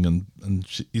Max thing, and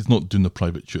he's not doing the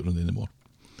private tutoring anymore.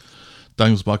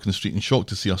 Daniel's back in the street and shocked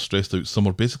to see her stressed out.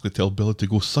 Summer basically tell Billy to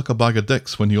go suck a bag of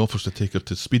dicks when he offers to take her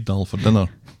to Speed Dial for dinner.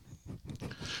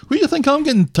 Where do you think I'm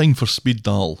getting time for Speed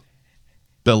Dial?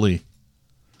 Billy.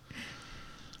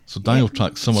 So Daniel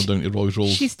tracks Summer down to Roy's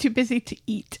Rolls She's too busy to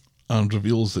eat. and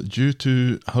reveals that due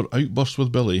to her outburst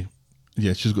with Billy,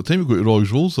 Yeah, she's got time to go to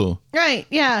Roy's Rolls though. Right,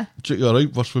 yeah. Check her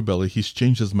out, works with Billy. He's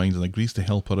changed his mind and agrees to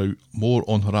help her out more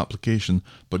on her application,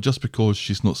 but just because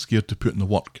she's not scared to put in the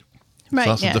work. Right, So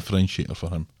that's yeah. a differentiator for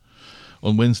him.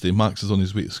 On Wednesday, Max is on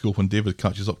his way to school when David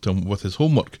catches up to him with his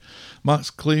homework. Max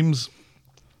claims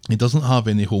he doesn't have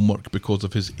any homework because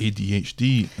of his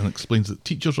ADHD and explains that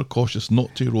teachers are cautious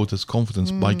not to erode his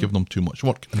confidence by giving him too much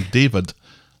work. And David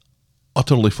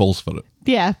utterly falls for it.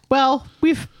 Yeah. Well,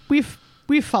 we've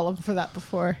fallen for that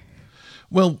before.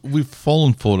 Well, we've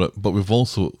fallen for it, but we've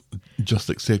also just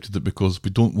accepted it because we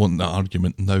don't want that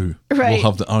argument now. Right. We'll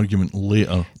have the argument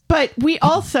later. But we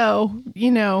also,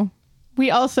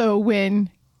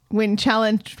 when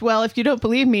challenged, well, if you don't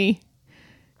believe me,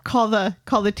 call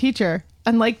the teacher.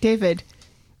 Unlike David,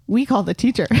 we call the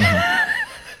teacher. I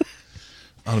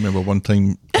remember one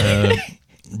time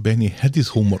Benny hid his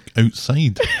homework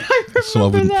outside so I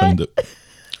wouldn't that. find it.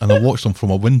 And I watched him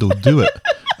from a window do it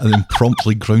and then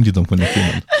promptly grounded him when he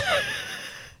came in.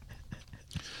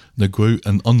 Now go out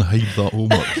and unhide that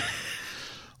homework.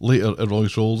 Later at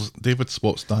Roy's Rolls, David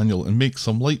spots Daniel and makes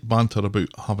some light banter about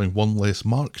having one less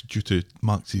mark due to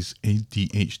Max's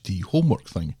ADHD homework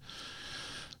thing.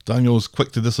 Daniel's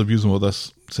quick to disabuse him of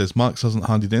this, says Max hasn't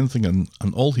handed anything in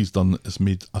and all he's done is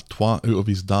made a twat out of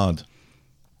his dad.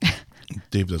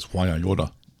 David is why I order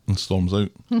and storms out.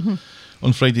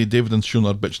 On Friday, David and Shona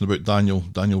are bitching about Daniel.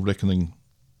 David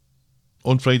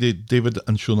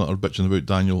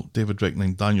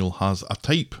reckoning Daniel has a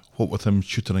type, what with him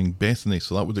tutoring Bethany,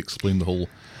 so that would explain the whole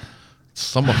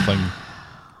summer thing.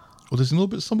 Well, does he know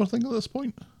about summer thing at this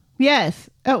point? Yes.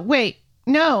 Oh, wait.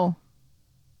 No,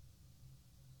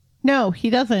 he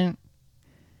doesn't.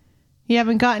 You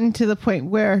haven't gotten to the point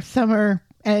where Summer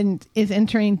is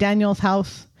entering Daniel's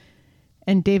house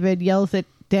and David yells at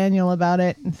Daniel about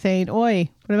it and saying, "Oi,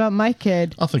 what about my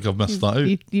kid? I think I've missed that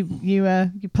out.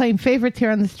 You playing favorites here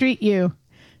on the street, you."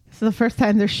 This is the first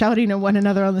time they're shouting at one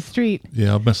another on the street.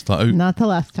 Yeah, I've missed that out. Not the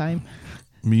last time.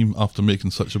 Me, after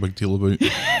making such a big deal about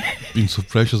being so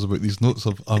precious about these notes,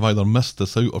 I've either missed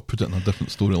this out or put it in a different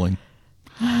storyline.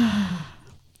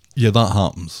 Yeah, that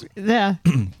happens. Yeah.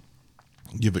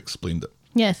 You've explained it.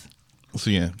 Yes. So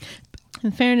yeah.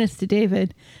 In fairness to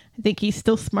David, I think he's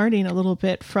still smarting a little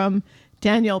bit from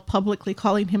Daniel publicly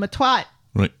calling him a twat.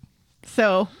 Right.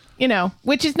 So,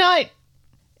 which is not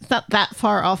that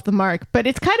far off the mark, but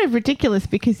it's kind of ridiculous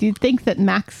because you'd think that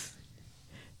Max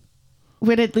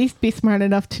would at least be smart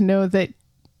enough to know that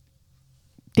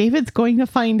David's going to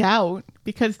find out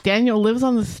because Daniel lives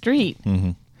on the street.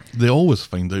 Mm-hmm. They always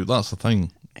find out. That's the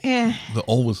thing. Yeah. They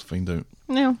always find out.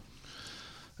 No.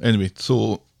 Anyway,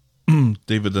 so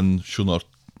David and Shona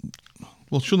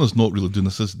Shona's not really doing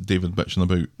this. This is David bitching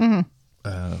about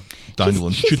Daniel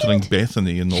and She tutoring seemed-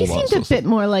 Bethany and all She that seemed sort a of stuff. bit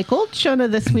more like old Shona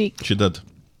this week. She did.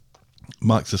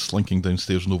 Max is slinking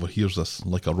downstairs and overhears this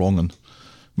like a wrong'un.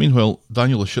 Meanwhile,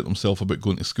 Daniel has shit himself about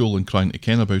going to school and crying to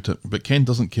Ken about it, but Ken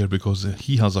doesn't care because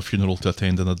he has a funeral to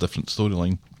attend in a different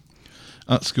storyline.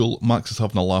 At school, Max is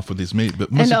having a laugh with his mate, but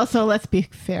And also, let's be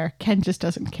fair, Ken just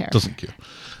doesn't care. doesn't care.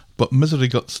 But Misery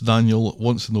Guts Daniel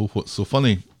wants to know what's so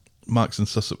funny. Max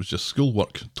insists it was just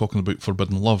schoolwork, talking about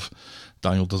forbidden love.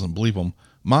 Daniel doesn't believe him.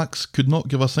 Max could not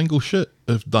give a single shit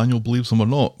if Daniel believes him or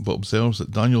not, but observes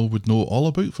that Daniel would know all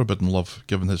about forbidden love,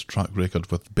 given his track record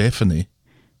with Bethany.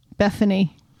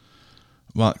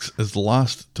 Max is the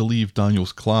last to leave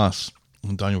Daniel's class,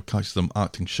 and Daniel catches him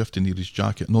acting shifty near his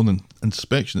jacket, and on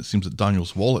inspection it seems that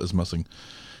Daniel's wallet is missing.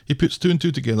 He puts two and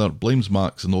two together, blames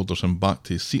Max and orders him back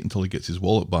to his seat until he gets his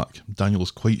wallet back. Daniel is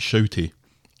quite shouty.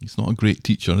 He's not a great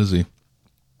teacher, is he?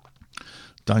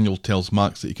 Daniel tells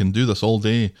Max that he can do this all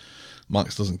day.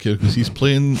 Max doesn't care because he's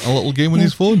playing a little game on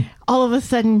his phone. All of a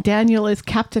sudden, Daniel is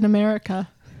Captain America.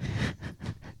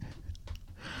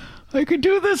 I could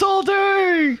do this all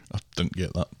day. I didn't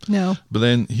get that. No. But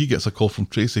then he gets a call from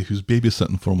Tracy, who's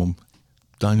babysitting for him.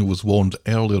 Daniel was warned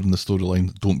earlier in the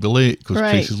storyline, don't be late, because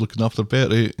Right. Tracy's looking after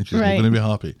Betty and she's not Right. going to be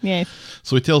happy. Yes.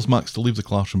 So he tells Max to leave the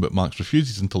classroom, but Max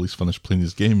refuses until he's finished playing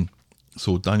his game.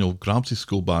 So Daniel grabs his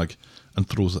school bag and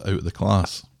throws it out of the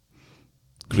class.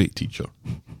 Great teacher.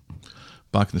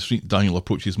 Back in the street, Daniel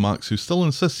approaches Max, who still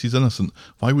insists he's innocent.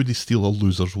 Why would he steal a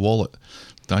loser's wallet?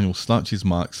 Daniel snatches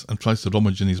Max and tries to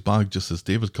rummage in his bag just as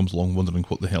David comes along wondering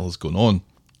what the hell is going on.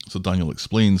 So Daniel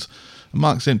explains.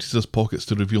 Max empties his pockets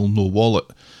to reveal no wallet.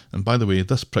 And by the way,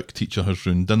 this prick teacher has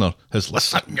ruined dinner. His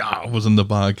lasagna was in the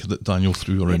bag that Daniel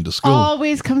threw around the school.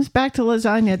 Always comes back to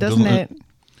lasagna, doesn't Doesn't it?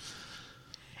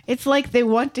 It's like they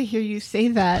want to hear you say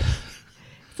that.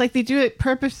 It's like they do it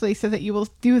purposely so that you will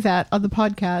do that on the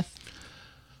podcast.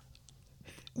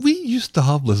 We used to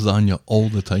have lasagna all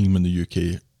the time in the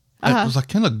UK. It was a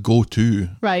kind of go-to.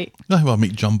 Right. You know how I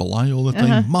make jambalaya all the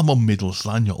time? My mum made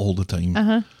lasagna all the time.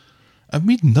 And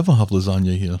we'd never have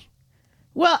lasagna here.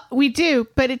 Well, we do,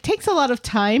 but it takes a lot of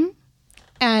time,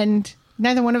 and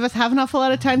neither one of us have an awful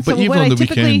lot of time. But So even what on I the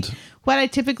typically weekend- what I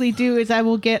typically do is I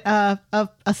will get a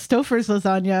Stouffer's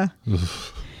lasagna,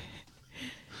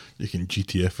 You can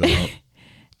GTF it up.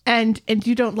 and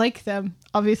you don't like them,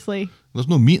 obviously. There's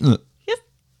no meat in it. Yes,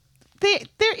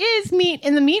 there is meat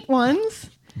in the meat ones,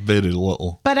 Very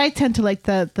little. but I tend to like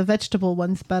the vegetable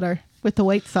ones better with the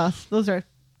white sauce. Those are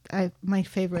my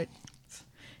favorite.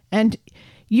 And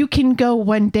you can go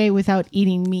one day without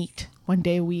eating meat, 1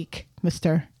 day a week,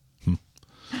 mister.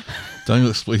 Daniel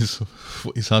explains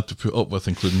what he's had to put up with,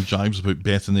 including jibes about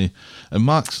Bethany. And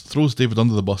Max throws David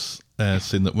under the bus,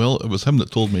 saying that, well, it was him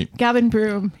that told me, Gavin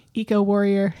Broom, eco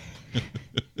warrior.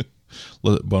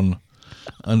 let it burn.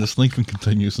 And the sniping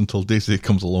continues until Daisy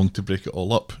comes along to break it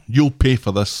all up. You'll pay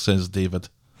for this, says David,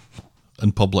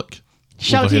 in public.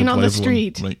 Shouting overheard on by the everyone.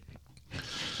 street. Right.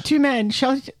 Two men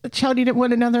shouting at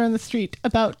one another on the street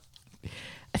about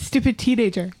a stupid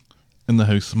teenager. In the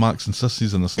house, Max insists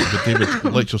he's innocent, but David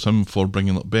lectures him for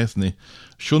bringing up Bethany.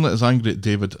 Shona is angry at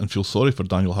David and feels sorry for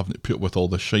Daniel having to put up with all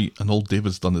this shite, and all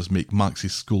David's done is make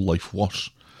Max's school life worse.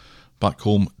 Back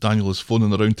home, Daniel is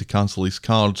phoning around to cancel his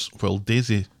cards, while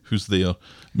Daisy, who's there,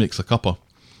 makes a cuppa.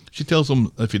 She tells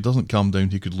him if he doesn't calm down,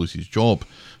 he could lose his job.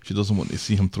 She doesn't want to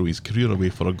see him throw his career away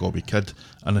for a gobby kid,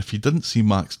 and if he didn't see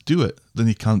Max do it, then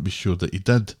he can't be sure that he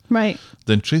did. Right.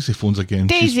 Then Tracy phones again.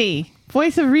 Daisy,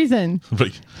 voice of reason.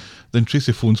 Right. Then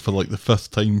Tracy phones for like the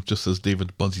 5th time just as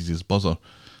David buzzes his buzzer.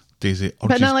 Daisy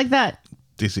But not like that.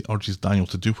 Daisy urges Daniel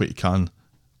to do what he can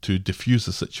to defuse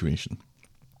the situation.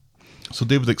 So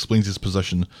David explains his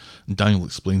position, and Daniel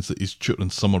explains that he's tutoring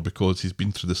Summer because he's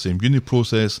been through the same uni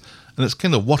process, and it's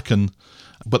kind of working,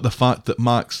 but the fact that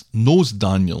Max knows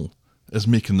Daniel is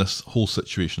making this whole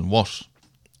situation worse.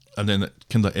 And then it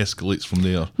kind of escalates from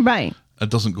there. Right. It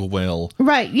doesn't go well.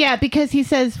 Right. Yeah, because he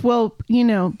says, well, you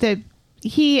know, that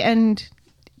he and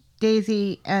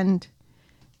Daisy and,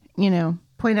 you know,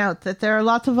 point out that there are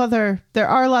lots of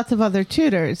other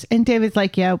tutors. And David's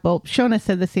like, yeah, well, Shona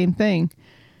said the same thing.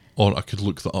 Or I could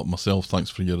look that up myself, thanks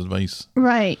for your advice.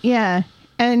 Right. Yeah.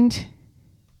 And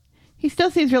he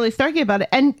still seems really snarky about it.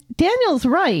 And Daniel's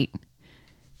right.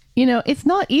 You know, it's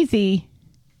not easy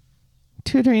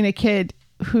tutoring a kid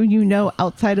who you know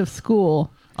outside of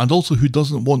school. And also who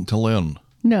doesn't want to learn.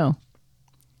 No.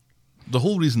 The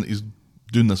whole reason that he's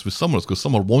doing this with Summer is because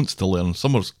Summer wants to learn.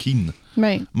 Summer's keen.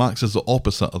 Right. Max is the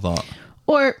opposite of that.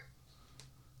 Or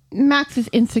Max is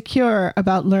insecure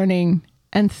about learning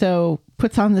and so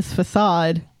puts on this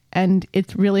facade, and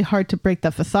it's really hard to break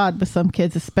that facade with some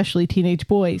kids, especially teenage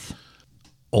boys.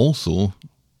 Also,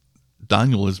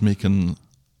 Daniel is making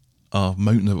a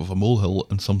mountain out of a molehill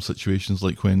in some situations,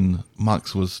 like when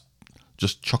Max was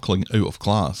just chuckling out of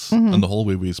class in the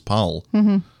hallway with his pal.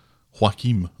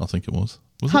 Joaquim, I think it was.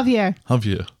 Was it? Javier.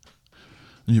 Javier.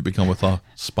 And you become with a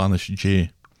Spanish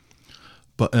J.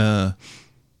 But,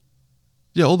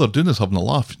 yeah, all they're doing is having a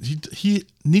laugh. He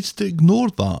needs to ignore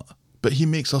that, but he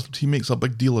makes a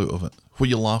big deal out of it. What are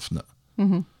you laughing at?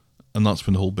 And that's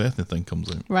when the whole Bethany thing comes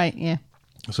out. Right, yeah.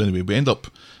 So anyway, we end up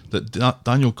that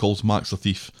Daniel calls Max a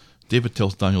thief. David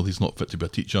tells Daniel he's not fit to be a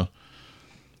teacher.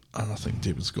 And I think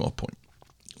David's got a point.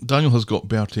 Daniel has got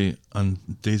Bertie, and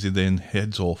Daisy then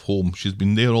heads off home. She's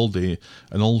been there all day,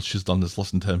 and all she's done is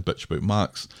listen to him bitch about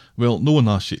Max. Well, no one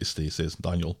asked you to stay, says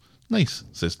Daniel. Nice,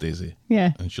 says Daisy.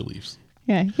 Yeah. And she leaves.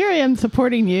 Yeah, here I am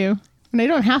supporting you, and I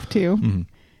don't have to. Back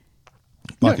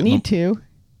Don't at need to.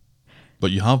 But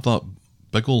you have that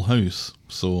big old house,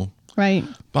 so... Right.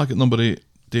 Back at number 8,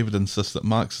 David insists that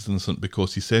Max is innocent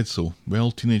because he said so.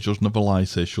 Well, teenagers never lie,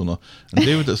 says Shona. And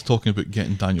David is talking about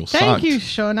getting Daniel sacked. Thank you,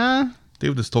 Shona.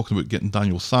 David is talking about getting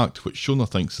Daniel sacked, which Shona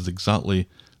thinks is exactly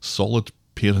solid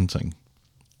parenting.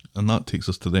 And that takes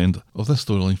us to the end of this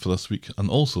storyline for this week, and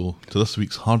also to this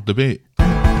week's hard debate.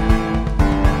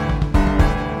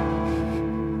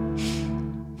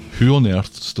 Who on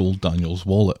earth stole Daniel's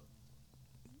wallet?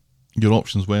 Your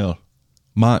options were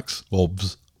Max,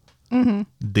 obvs,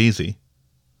 Daisy,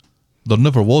 there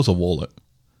never was a wallet,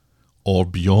 or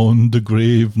beyond the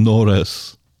grave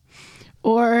Norris.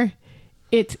 Or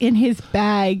it's in his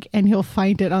bag, and he'll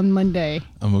find it on Monday.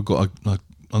 And we've got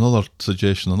another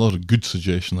suggestion, another good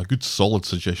suggestion, a good solid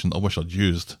suggestion that I wish I'd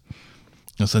used.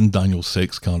 It's in Daniel's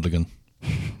sex cardigan.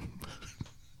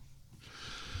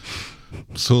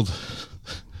 So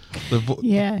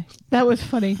Yeah, that was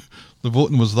funny. the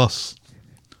voting was thus.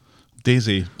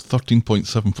 Daisy,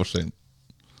 13.7%.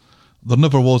 There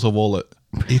never was a wallet,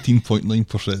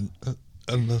 18.9%.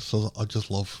 And this is, I just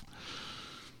love.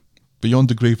 Beyond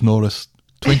the Grave Norris,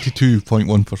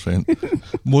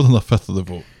 22.1%. More than a fifth of the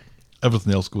vote.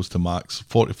 Everything else goes to Max,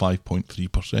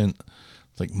 45.3%.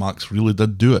 I think Max really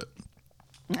did do it.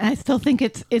 I still think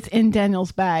it's in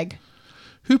Daniel's bag.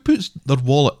 Who puts their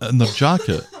wallet in their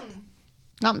jacket?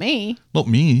 Not me. Not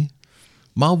me.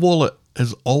 My wallet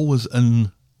is always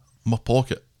in my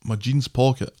pocket, my jeans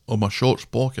pocket or my shorts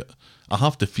pocket. I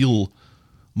have to feel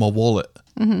my wallet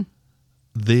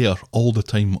there all the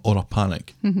time or I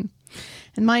panic. And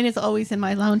mine is always in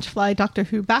my Loungefly Doctor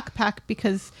Who backpack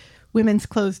because women's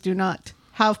clothes do not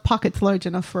have pockets large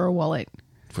enough for a wallet.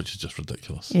 Which is just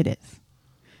ridiculous. It is.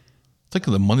 Think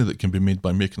of the money that can be made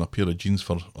by making a pair of jeans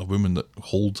for a woman that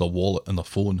holds a wallet and a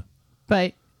phone.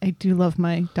 But I do love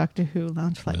my Doctor Who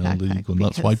Loungefly Well, backpack. there you go. And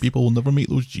that's why people will never make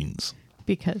those jeans.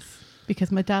 Because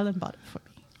my darling bought it for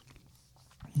me.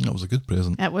 That was a good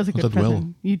present. That was a I good did present.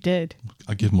 well. You did.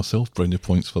 I gave myself brownie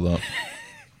points for that.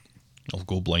 I'll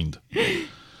go blind.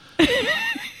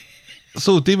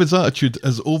 So David's attitude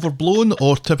is overblown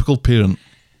or typical parent?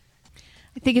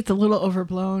 I think it's a little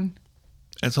overblown.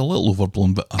 It's a little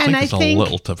overblown, but I think it's a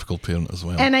little typical parent as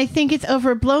well. And I think it's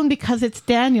overblown because it's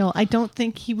Daniel. I don't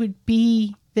think he would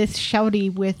be this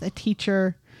shouty with a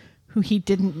teacher who he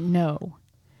didn't know.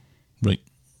 Right.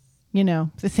 You know,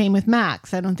 the same with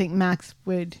Max. I don't think Max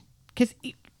would, because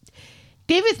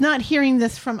David's not hearing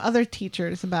this from other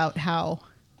teachers about how,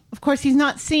 of course, he's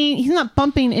not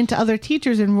bumping into other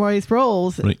teachers in Roy's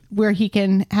roles Right. where he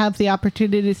can have the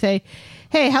opportunity to say,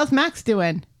 hey, how's Max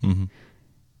doing? Mm-hmm.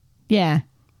 Yeah,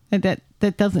 that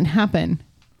doesn't happen.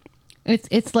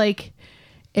 It's like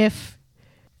if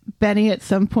Benny at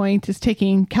some point is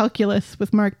taking calculus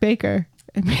with Mark Baker.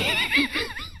 I mean,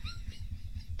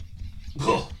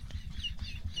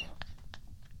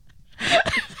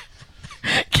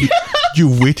 You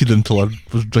waited until I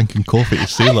was drinking coffee to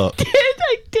say that.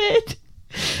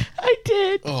 I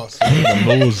did. Oh, it's in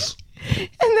my nose. And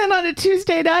then on a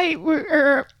Tuesday night,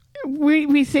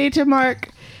 we say to Mark,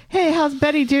 hey, how's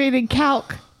Betty doing in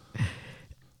calc?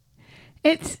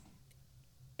 It's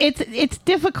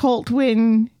difficult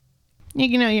when,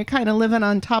 you know, you're kind of living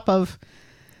on top of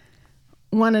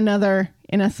one another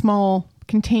in a small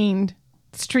contained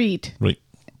street. Right.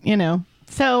 You know,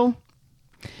 so,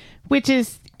 which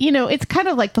is, you know, it's kind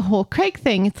of like the whole Craig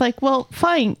thing. It's like, well,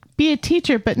 fine, be a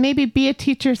teacher, but maybe be a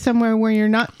teacher somewhere where you're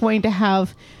not going to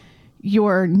have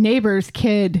your neighbor's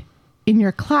kid in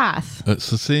your class. It's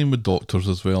the same with doctors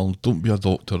as well. Don't be a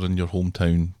doctor in your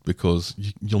hometown because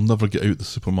you'll never get out the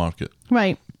supermarket.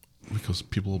 Right. Because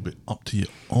people will be up to you.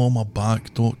 Oh, my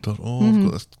back, doctor. Oh, I've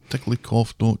got this tickly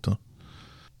cough, doctor.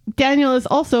 Daniel is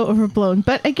also overblown.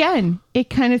 But again,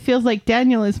 it kind of feels like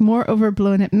Daniel is more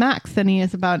overblown at Max than he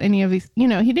is about any of these. You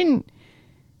know, he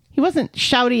wasn't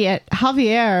shouty at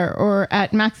Javier or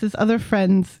at Max's other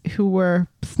friends who were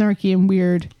snarky and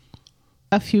weird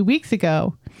a few weeks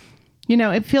ago. You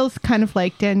know, it feels kind of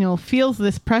like Daniel feels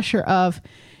this pressure of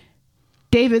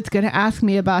David's going to ask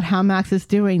me about how Max is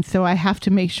doing, so I have to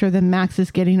make sure that Max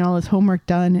is getting all his homework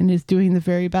done and is doing the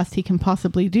very best he can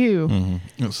possibly do.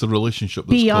 Mm-hmm. It's the relationship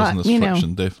that's causing this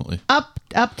friction, definitely. Up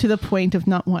to the point of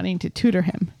not wanting to tutor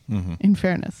him, in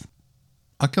fairness.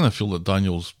 I kind of feel that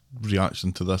Daniel's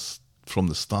reaction to this from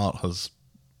the start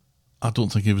I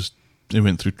don't think he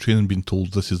went through training being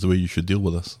told this is the way you should deal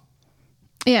with this.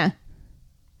 Yeah.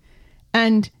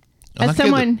 And as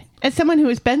someone who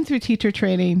has been through teacher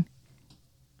training,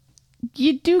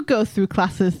 you do go through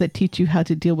classes that teach you how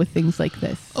to deal with things like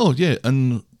this. Oh, yeah.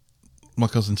 And my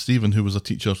cousin Stephen, who was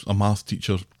a maths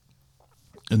teacher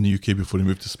in the UK before he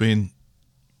moved to Spain,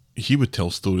 he would tell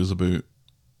stories about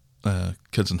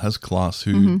kids in his class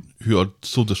who are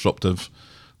so disruptive,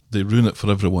 they ruin it for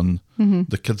everyone.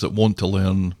 The kids that want to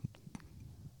learn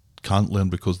can't learn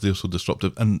because they're so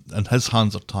disruptive, and his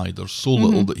hands are tied. There's so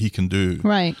little that he can do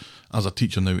Right. as a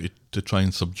teacher now to try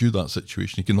and subdue that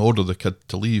situation. He can order the kid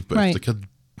to leave, but Right. if the kid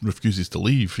refuses to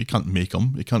leave, he can't make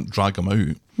him, he can't drag him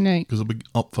out, Right. because it'll be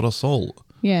up for assault.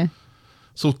 Yeah.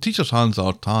 So teachers' hands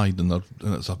are tied, and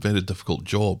it's a very difficult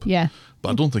job. Yeah. But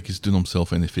I don't think he's doing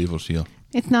himself any favours here.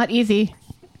 It's not easy.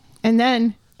 And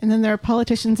then there are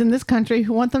politicians in this country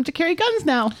who want them to carry guns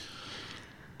now.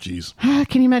 Jeez.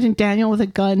 Can you imagine Daniel with a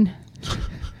gun?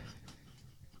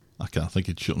 I can't think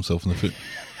he'd shoot himself in the foot.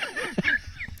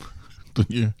 Don't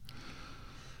you?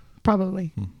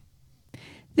 Probably.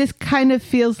 This kind of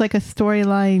feels like a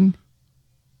storyline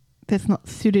that's not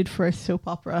suited for a soap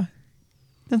opera,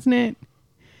 doesn't it?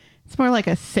 It's more like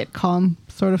a sitcom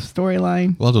sort of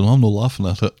storyline. Well, I don't know. I'm not laughing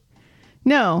at it.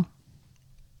 No,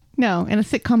 No, in a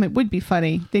sitcom it would be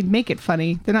funny. They'd make it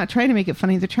funny. They're not trying to make it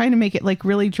funny. They're trying to make it like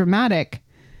really dramatic.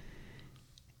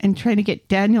 And trying to get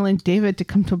Daniel and David to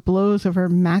come to blows over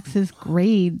Max's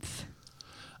grades.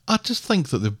 I just think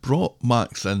that they've brought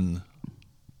Max in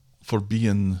for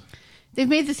being They've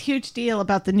made this huge deal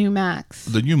about the new Max.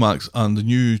 the new Max and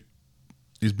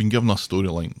he's been given a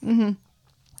storyline. Mm-hmm.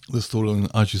 The storyline,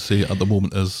 as you say, at the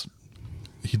moment is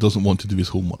he doesn't want to do his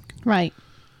homework. Right.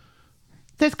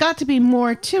 There's got to be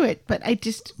more to it, but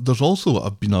There's also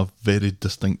been a very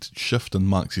distinct shift in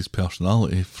Max's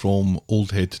personality from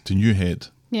old head to new head.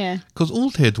 Yeah. Because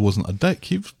old head wasn't a dick.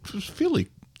 He was fairly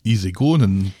easygoing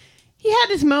and He had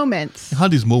his moments he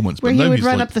had his moments. where but he now would he's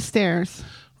run like, up the stairs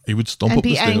he would stomp and up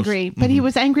be the stairs. angry. But he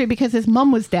was angry because his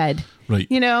mum was dead. Right.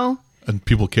 You know? And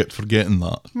people kept forgetting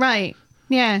that. Right.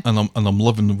 Yeah. And I'm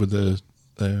living with the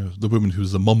woman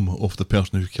who's the mum of the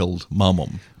person who killed my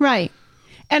mum. Right.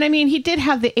 And I mean, he did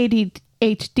have the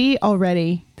ADHD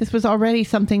already. This was already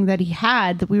something that he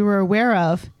had that we were aware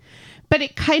of. But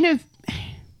it kind of,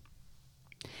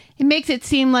 it makes it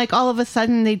seem like all of a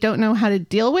sudden they don't know how to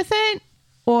deal with it.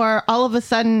 Or all of a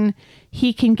sudden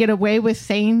he can get away with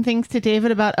saying things to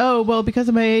David about, oh, well, because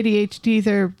of my ADHD,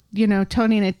 they're, you know,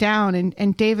 toning it down.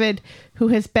 And David, who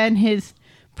has been his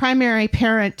primary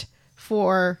parent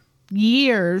for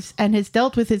years and has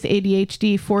dealt with his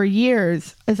ADHD for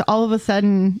years, he's all of a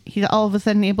sudden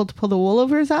able to pull the wool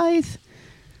over his eyes.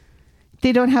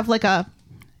 They don't have like I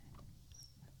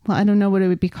don't know what it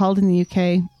would be called in the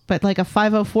UK, but like a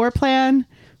 504 plan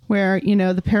where, you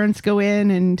know, the parents go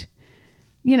in and,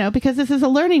 you know, because this is a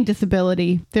learning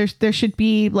disability, there should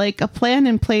be like a plan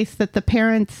in place that the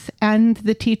parents and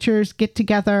the teachers get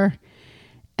together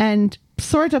and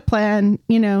sort of plan,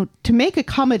 you know, to make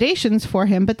accommodations for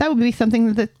him, but that would be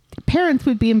something that the parents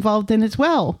would be involved in as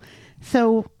well.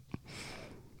 So,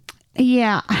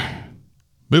 yeah.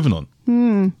 Moving on.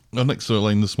 Our next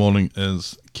storyline this morning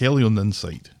is Kelly on the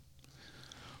inside.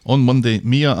 On Monday,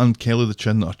 Mia and Kelly the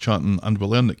Chin are chatting, and we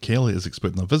learn that Kelly is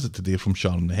expecting a visit today from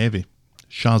Sharon the Heavy,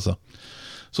 Shaza.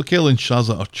 So Kelly and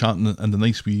Shaza are chatting in the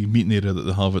nice wee meeting area that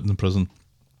they have in the prison.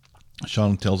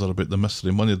 Sharon tells her about the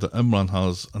mystery money that Imran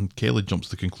has, and Kelly jumps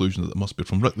to the conclusion that it must be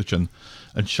from Rick the Chin,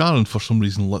 and Sharon for some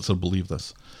reason lets her believe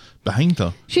this. Behind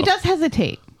her, She does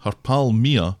hesitate. her pal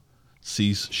Mia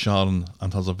sees Sharon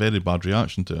and has a very bad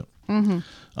reaction to it. Mm-hmm.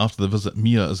 After the visit,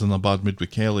 Mia is in a bad mood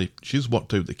with Kelly. She's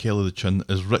worked out that Kelly the Chin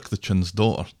is Rick the Chin's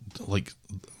daughter. Like,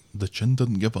 the Chin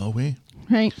didn't give it away.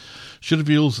 Right. She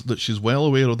reveals that she's well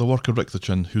aware of the work of Rick the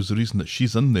Chin, who's the reason that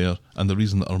she's in there and the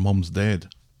reason that her mum's dead.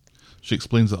 She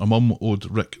explains that her mum owed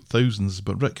Rick thousands,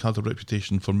 but Rick had a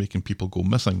reputation for making people go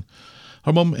missing.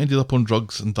 Her mum ended up on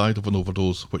drugs and died of an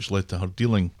overdose, which led to her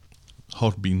dealing,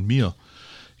 her being Mia.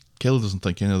 Kelly doesn't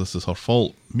think any of this is her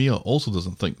fault. Mia also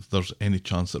doesn't think there's any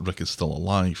chance that Rick is still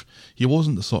alive. He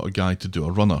wasn't the sort of guy to do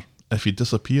a runner. If he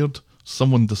disappeared,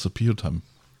 someone disappeared him.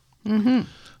 Mm-hmm.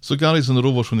 So Gary's in the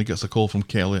Rovers when he gets a call from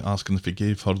Kelly asking if he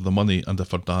gave her the money and if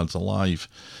her dad's alive.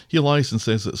 He lies and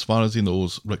says that as far as he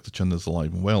knows, Rick the Chin is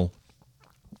alive and well.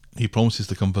 He promises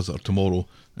to come visit her tomorrow,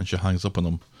 and she hangs up on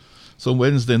him. So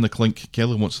Wednesday in the clink,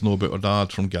 Kelly wants to know about her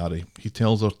dad from Gary. He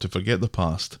tells her to forget the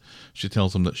past. She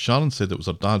tells him that Sharon said it was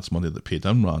her dad's money that paid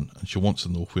Imran, and she wants to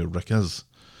know where Rick is.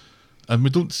 And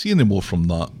we don't see any more from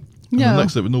that. No. And the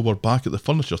next thing we know, we're back at the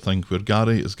furniture thing, where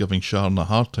Gary is giving Sharon a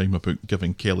hard time about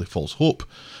giving Kelly false hope,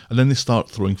 and then they start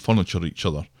throwing furniture at each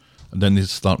other, and then they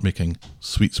start making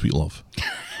sweet, sweet love.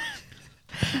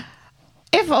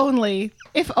 If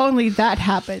only that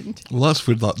happened. Well, that's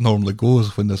where that normally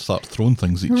goes, when they start throwing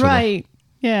things at each other. Right.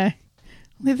 Yeah.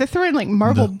 They're throwing like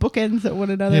marble No. bookends at one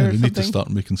another Yeah, or they something. need to start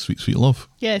making sweet, sweet love.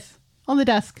 Yes. On the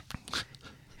desk.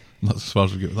 And that's as far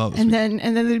as we get with that this And week.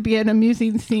 then there'd be an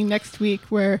amusing scene next week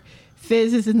where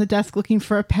Fizz is in the desk looking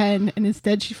for a pen, and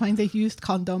instead she finds a used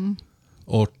condom.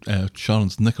 Or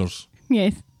Sharon's knickers.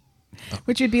 Yes.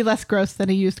 Which would be less gross than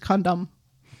a used condom.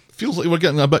 Feels like we're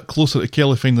getting a bit closer to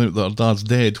Kelly finding out that her dad's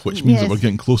dead, which means that Yes. we're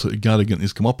getting closer to Gary getting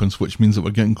his comeuppance, which means that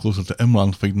we're getting closer to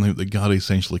Imran finding out that Gary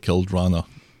essentially killed Rana.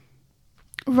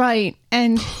 Right.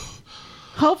 And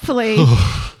hopefully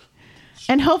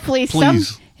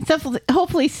Please.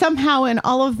 hopefully somehow in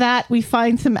all of that we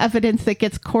find some evidence that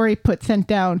gets Corey sent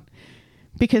down,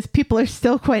 because people are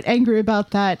still quite angry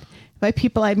about that. By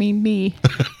people I mean me.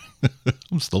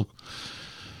 I'm still...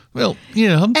 Well,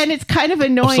 yeah, And it's kind of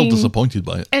I'm still annoying. disappointed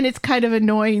by it. And it's kind of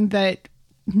annoying that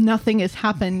nothing has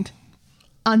happened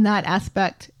on that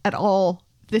aspect at all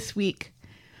this week,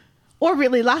 or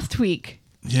really last week.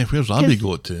 Yeah, where's Abby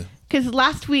got to? Because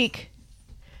last week,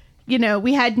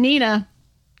 we had Nina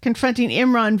confronting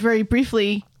Imran very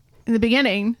briefly in the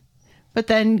beginning, But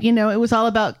then, you know, it was all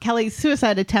about Kelly's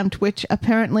suicide attempt, which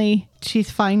apparently she's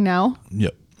fine now.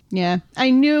 Yep. Yeah. I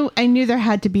knew there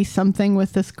had to be something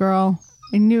with this girl.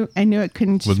 I knew it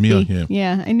couldn't just With Mia, be. yeah.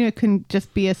 Yeah, I knew it couldn't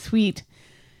just be a sweet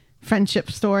friendship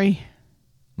story.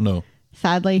 No.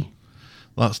 Sadly.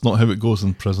 That's not how it goes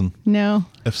in prison. No.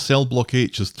 If Cell Block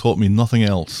H has taught me nothing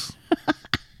else,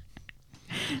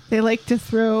 They like to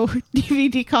throw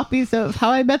DVD copies of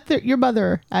How I Met Your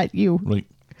Mother at you. right,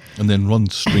 and then run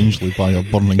strangely by a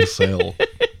burning cell.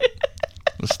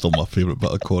 That's still my favourite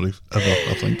bit of Corey ever,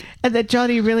 I think. And that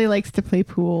Johnny really likes to play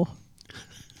pool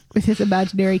with his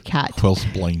imaginary cat.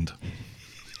 Whilst blind.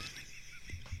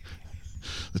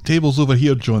 The table's over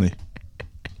here, Johnny.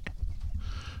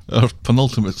 Our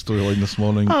penultimate storyline this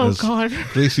morning is God.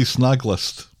 Gracie's snag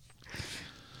list.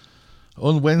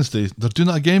 On Wednesday, they're doing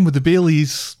it again with the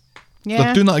Baileys. Yeah.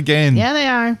 They're doing it again. Yeah, they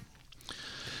are.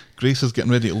 Grace is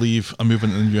getting ready to leave and move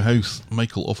into the new house.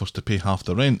 Michael offers to pay half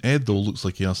the rent. Ed, though, looks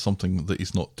like he has something that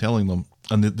he's not telling them.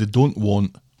 And they don't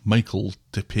want Michael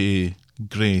to pay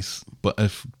Grace. But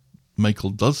if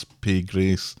Michael does pay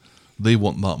Grace, they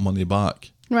want that money back.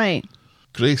 Right.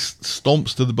 Grace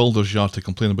stomps to the builder's yard to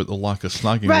complain about the lack of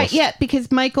snagging Right, list. yeah,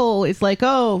 because Michael is like,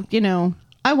 oh, you know,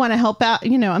 I want to help out.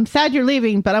 You know, I'm sad you're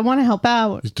leaving, but I want to help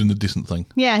out. He's doing the decent thing.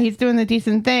 Yeah, he's doing the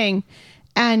decent thing.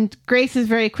 And Grace is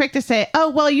very quick to say, oh,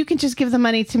 well, you can just give the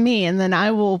money to me and then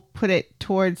I will put it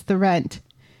towards the rent.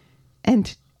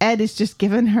 And Ed is just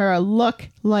giving her a look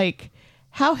like,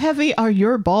 how heavy are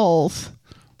your balls?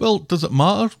 Well, does it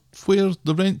matter where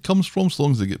the rent comes from so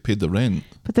long as they get paid the rent?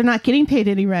 But they're not getting paid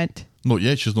any rent. Not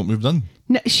yet, she's not moved in.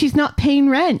 No, she's not paying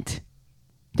rent.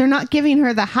 They're not giving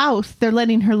her the house. They're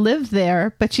letting her live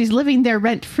there, but she's living there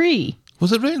rent free.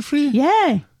 Was it rent free?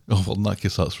 Yeah. Oh, well, in that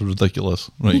case, that's ridiculous.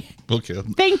 Right, okay.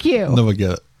 Thank you. Never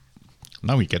get it.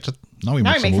 Now he gets it. Now he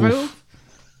makes a move.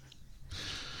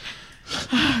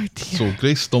 Oh, dear. So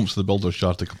Grace stomps to the builder's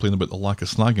yard to complain about the lack of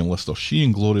snagging list, or she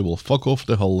and Glory will fuck off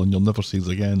the hill and you'll never see us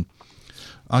again.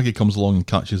 Aggie comes along and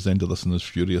catches the end of this and is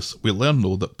furious. We learn,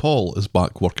 though, that Paul is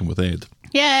back working with Ed.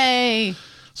 Yay.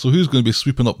 So who's going to be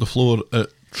sweeping up the floor at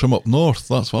Trim Up North?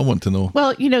 That's what I want to know.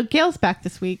 Well, you know, Gail's back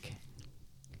this week.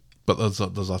 But there's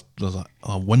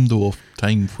a window of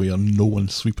time where no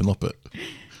one's sweeping up it.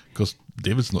 Because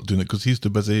David's not doing it because he's too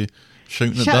busy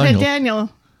shouting at Shouting Daniel. at Daniel.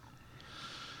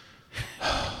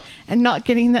 And not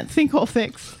getting that sinkhole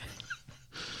fixed.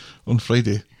 On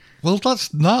Friday. Well,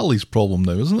 that's Natalie's problem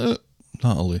now, isn't it?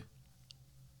 Natalie.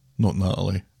 Not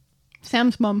Natalie.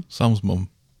 Sam's mum, Sam's mum.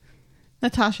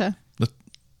 Natasha.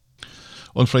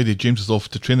 On Friday, James is off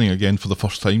to training again for the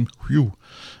first time, whew,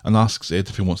 and asks Ed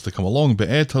if he wants to come along, but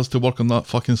Ed has to work on that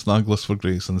fucking snag list for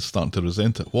Grace and is starting to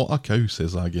resent it. What a cow,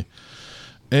 says Aggie.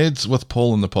 Ed's with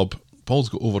Paul in the pub. Paul's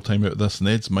got overtime out of this and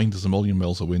Ed's mind is a million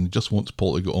miles away and he just wants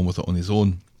Paul to get on with it on his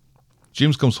own.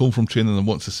 James comes home from training and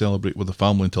wants to celebrate with the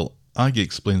family until Aggie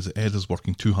explains that Ed is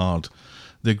working too hard.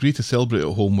 They agree to celebrate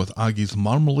at home with Aggie's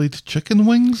marmalade chicken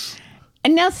wings.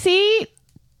 And now see,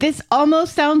 this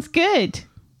almost sounds good.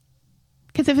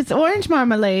 Because if it's orange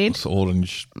marmalade, It's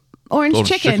orange. orange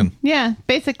chicken. Yeah,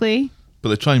 basically. But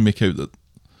they try and make out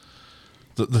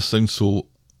that this sounds so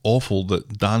awful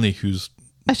that Danny, who's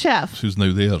A chef.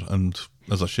 now there and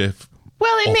as a chef,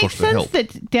 Well, it offers makes to sense help.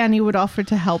 that Danny would offer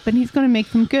to help and he's going to make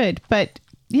them good. But,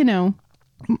 you know,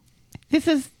 this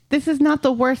is not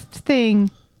the worst thing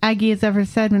Aggie has ever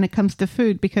said when it comes to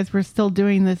food because we're still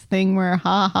doing this thing where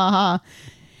ha ha ha,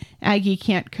 Aggie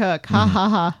can't cook. Ha ha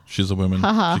ha. she's a woman.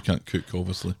 Ha-ha. She can't cook,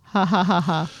 obviously. Ha ha ha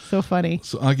ha. So funny.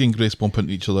 So Aggie and Grace bump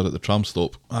into each other at the tram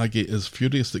stop. Aggie is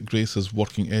furious that Grace is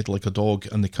working Ed like a dog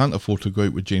and they can't afford to go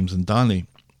out with James and Danny.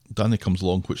 Danny comes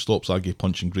along, which stops Aggie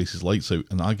punching Grace's lights out,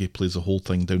 and Aggie plays the whole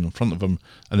thing down in front of him,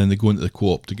 and then they go into the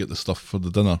co-op to get the stuff for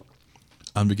the dinner.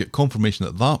 And we get confirmation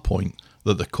at that point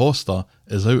that the Costa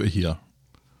is out of here.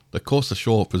 The Costa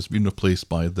shop has been replaced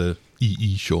by the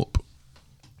EE shop,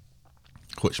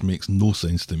 which makes no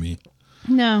sense to me.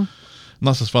 No. And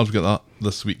that's as far as we get that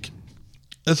this week.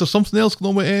 Is there something else going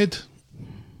on with Ed?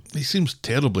 He seems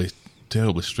terribly,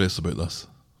 terribly stressed about this.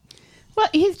 Well,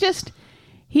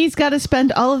 he's got to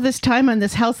spend all of this time on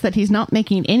this house that he's not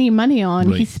making any money on.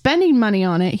 Right. He's spending money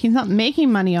on it. He's not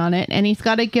making money on it. And he's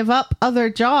got to give up other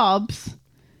jobs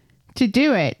to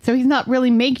do it. So he's not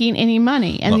really making any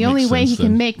money. And That the only makes way he sense can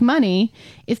then. make money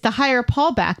is to hire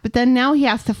Paul back. But then now he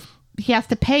has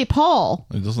to pay Paul.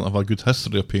 He doesn't have a good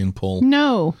history of paying Paul.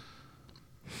 No.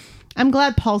 I'm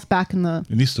glad Paul's back in the...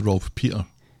 He needs to rob Peter.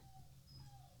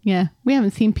 Yeah. We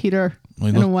haven't seen Peter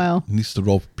in a while. He needs to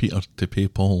rob Peter to pay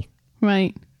Paul.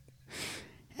 Right.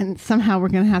 And somehow we're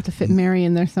going to have to fit Mary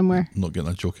in there somewhere. I'm not getting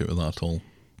a joke out of that at all.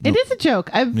 It is a joke.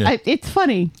 Yeah. It's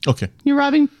funny. Okay. You're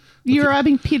robbing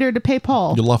Peter to pay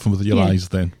Paul. You're laughing with your Yeah. eyes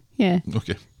then. Yeah.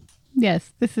 Okay.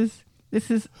 Yes. This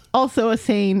is also a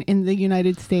saying in the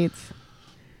United States.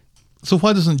 So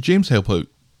why doesn't James help out?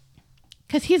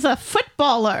 Because he's a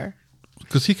footballer.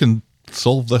 Because he can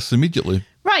solve this immediately.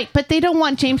 Right, but they don't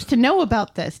want James to know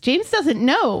about this. James doesn't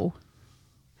know.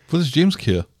 What does James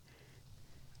care?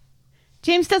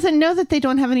 James doesn't know that they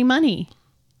don't have any money.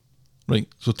 Right,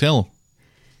 so tell him.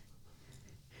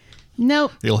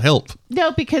 No, He'll help.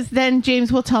 no, because then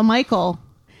James will tell Michael,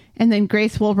 and then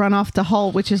Grace will run off to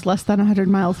Hull, which is less than 100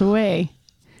 miles away.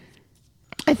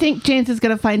 I think James is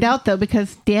going to find out, though,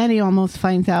 because Danny almost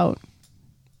finds out.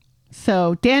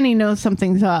 So Danny knows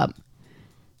something's up.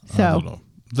 I don't So know.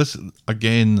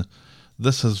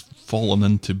 This has fallen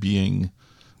into being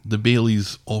the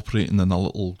Baileys operating in a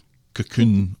little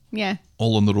cocoon yeah,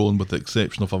 all on their own, with the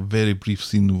exception of a very brief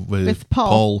scene with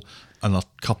Paul. and a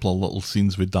couple of little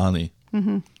scenes with Danny.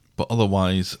 Mm-hmm. But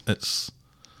otherwise, it's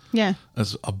yeah,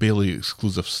 a Bailey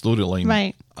exclusive storyline,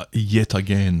 Right. Yet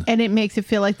again. and it makes it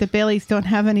feel like the Baileys don't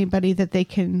have anybody that they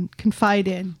can confide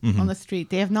in on the street.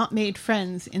 They have not made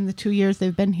friends in the 2 years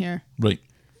they've been here. Right.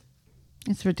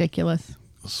 It's ridiculous.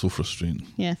 So frustrating.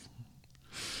 Yes.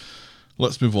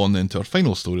 Let's move on then to our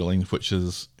final storyline, which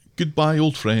is Goodbye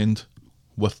Old Friend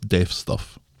with deaf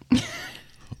stuff.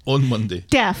 On Monday.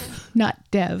 Deaf, not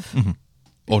dev.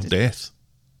 Or death.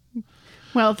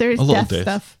 Well, there's A little deaf deaf.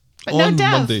 stuff. But On no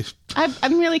dev. Monday.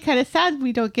 I'm really kind of sad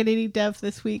we don't get any dev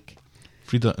this week.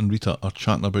 Frida and Rita are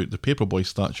chatting about the Paperboy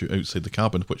statue outside the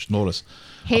cabin, which Norris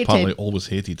Hated. apparently always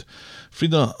hated.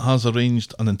 Frida has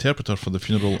arranged an interpreter for the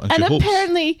funeral, and she And hopes...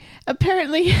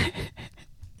 apparently,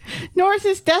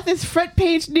 Norris's death is front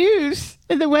page news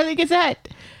in the Weather Gazette.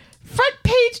 Front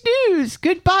page news.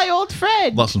 Goodbye, old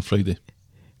friend. That's on Friday.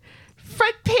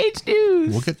 Front page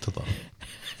news. We'll get to that.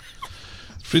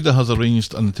 Frida has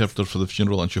arranged an interpreter for the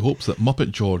funeral, and she hopes that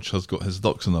Muppet George has got his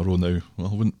ducks in a row now. Well,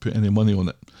 I wouldn't put any money on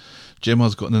it.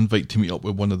 Gemma's got an invite to meet up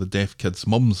with one of the deaf kids'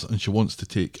 mums, and she wants to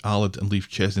take Aled and leave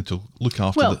Chesney to look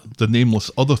after Well, the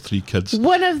nameless other three kids.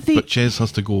 One of the But Ches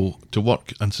has to go to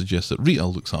work and suggests that Rita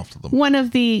looks after them.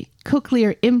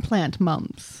 cochlear implant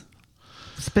mums,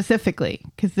 specifically,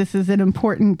 because this is an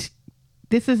important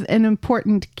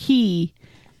key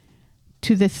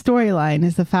to this storyline,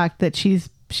 is the fact that she's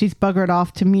buggered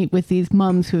off to meet with these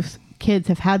mums whose kids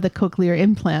have had the cochlear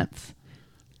implants.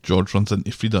 George runs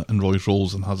into Frida in Roy's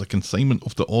Rolls and has a consignment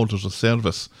of the orders of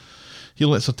service. He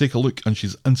lets her take a look, and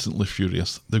she's instantly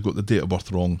furious. They've got the date of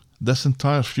birth wrong. This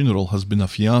entire funeral has been a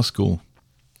fiasco.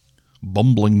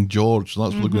 Bumbling George,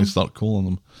 that's what they're going to start calling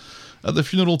him. At the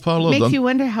funeral parlour... Makes you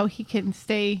wonder how he can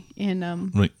stay in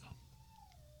Right.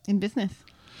 in business.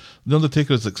 The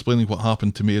Undertaker is explaining what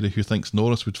happened to Mary, who thinks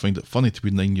Norris would find it funny to be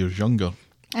 9 years younger.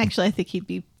 Actually, I think he'd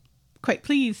be quite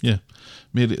pleased. Yeah.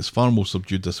 Mary is far more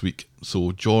subdued this week,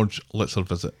 so George lets her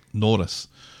visit Norris.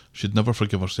 She'd never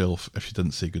forgive herself if she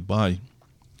didn't say goodbye.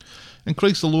 And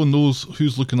Christ alone knows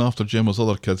who's looking after Gemma's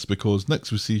other kids, because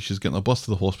next we see she's getting a bus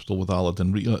to the hospital with Aled,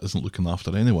 and Rita isn't looking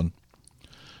after anyone.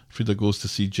 Frida goes to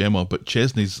see Gemma, but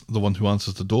Chesney's the one who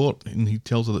answers the door, and he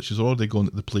tells her that she's already gone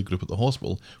to the playgroup at the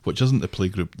hospital, which isn't the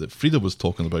playgroup that Frida was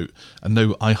talking about, and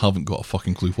now I haven't got a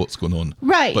fucking clue what's going on.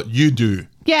 Right. But you do.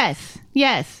 Yes.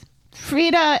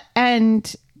 Frida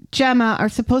and Gemma are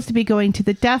supposed to be going to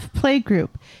the deaf playgroup.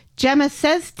 Gemma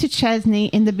says to Chesney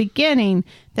in the beginning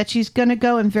that she's going to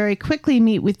go and very quickly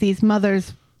meet with these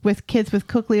mothers with kids with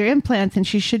cochlear implants, and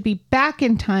she should be back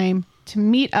in time to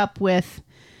meet up with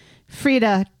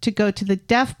Frida to go to the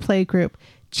deaf playgroup.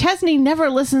 Chesney never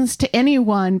listens to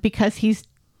anyone because he's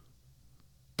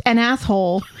an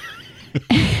asshole.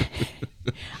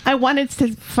 I wanted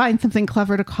to find something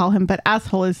clever to call him, but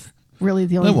asshole is really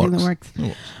the only thing that works. It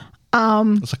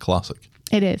works. It's a classic.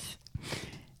 It is.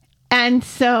 And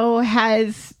so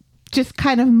has just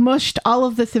kind of mushed all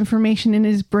of this information in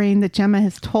his brain that Gemma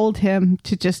has told him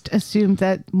to just assume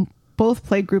that both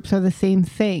playgroups are the same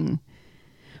thing.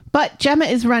 But Gemma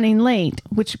is running late,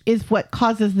 which is what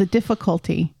causes the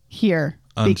difficulty here.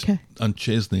 And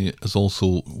Chesney is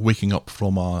also waking up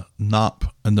from a nap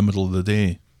in the middle of the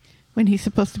day. When he's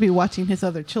supposed to be watching his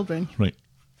other children. Right.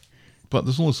 But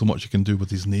there's only so much you can do with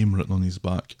his name written on his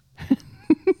back.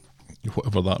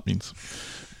 Whatever that means.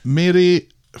 Mary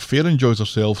fair enjoys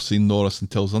herself seeing Norris and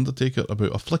tells Undertaker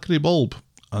about a flickery bulb.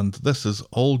 And this is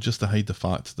all just to hide the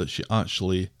fact that she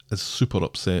actually is super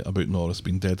upset about Norris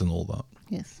being dead and all that.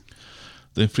 Yes.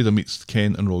 Then Frida meets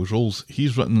Ken in Roy's Rolls.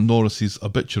 He's written Norris's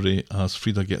obituary as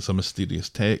Frida gets a mysterious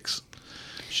text.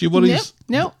 She worries...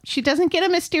 No, she doesn't get a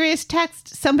mysterious text.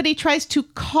 Somebody tries to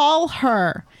call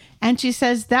her And she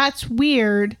says, that's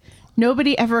weird.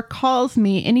 Nobody ever calls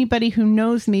me. Anybody who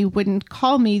knows me wouldn't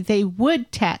call me. They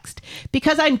would text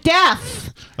because I'm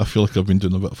deaf. I feel like I've been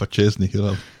doing a bit of a Chesney here.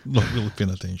 I'm not really paying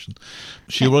attention.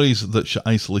 She worries that she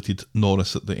isolated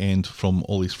Norris at the end from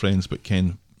all his friends, but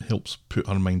Ken helps put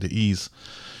her mind at ease.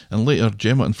 And later,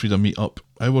 Gemma and Frida meet up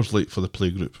hours late for the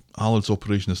playgroup. Alad's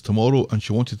operation is tomorrow, and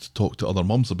she wanted to talk to other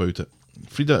mums about it.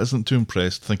 Frida isn't too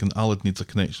impressed, thinking Alad needs a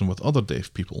connection with other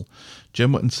deaf people.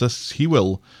 Gemma insists he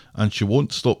will, and she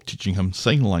won't stop teaching him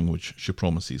sign language, she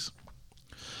promises.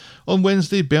 On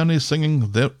Wednesday, Bernie is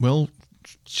singing there. Well,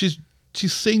 she's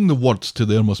saying the words to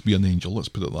There Must Be an Angel, let's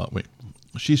put it that way.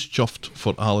 She's chuffed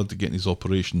for Alad getting his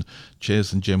operation.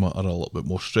 Ches and Gemma are a little bit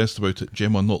more stressed about it.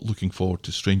 Gemma not looking forward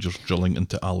to strangers drilling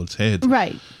into Alad's head.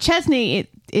 Right. Chesney,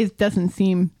 it doesn't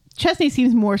seem... Chesney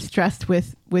seems more stressed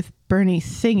with Bernie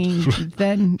singing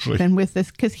than with this,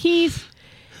 because he's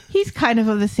kind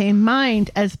of the same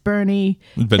mind as Bernie.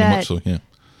 Very much so, yeah.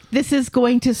 This is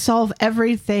going to solve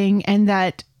everything, and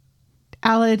that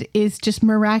Alad is just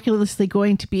miraculously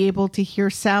going to be able to hear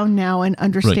sound now and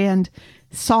understand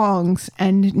songs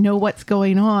and know what's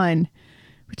going on,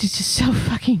 which is just so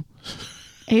fucking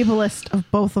ableist of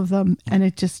both of them, and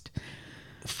it just...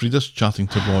 Frida's chatting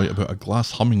to Roy about a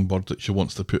glass hummingbird that she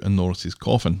wants to put in Norris's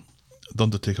coffin. The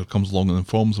Undertaker comes along and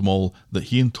informs them all that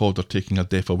he and Todd are taking a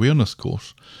deaf awareness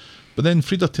course. But then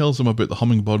Frida tells him about the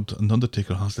hummingbird, and the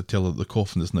Undertaker has to tell her that the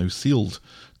coffin is now sealed.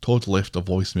 Todd left a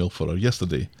voicemail for her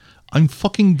yesterday. I'm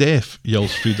fucking deaf,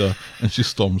 yells Frida, and she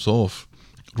storms off.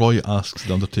 Roy asks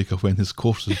the Undertaker when his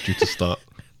course is due to start.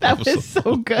 That was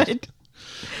so good.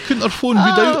 Couldn't her phone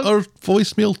read out her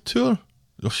voicemail to her?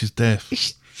 Oh, she's deaf.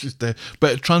 She's deaf.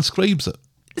 But it transcribes it.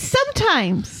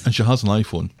 Sometimes. And she has an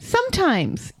iPhone.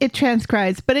 Sometimes it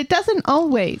transcribes, but it doesn't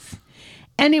always.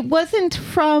 And it wasn't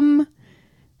from...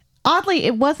 Oddly,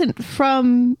 it wasn't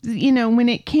from, when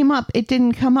it came up, it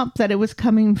didn't come up that it was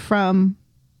coming from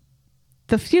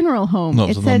the funeral home. No,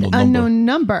 it said unknown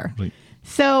number. Right.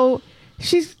 So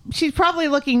she's probably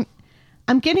looking,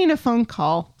 I'm getting a phone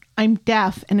call. I'm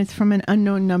deaf and it's from an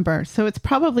unknown number. So it's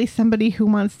probably somebody who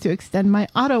wants to extend my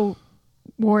auto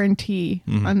warranty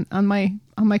on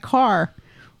my car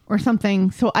or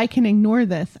something, so I can ignore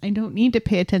this. I don't need to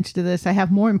pay attention to this. I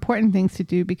have more important things to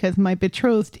do because my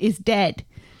betrothed is dead.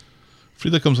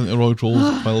 Frida comes into Roy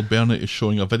Rolls while Bernie is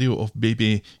showing a video of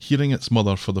baby hearing its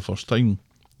mother for the first time.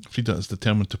 Frida is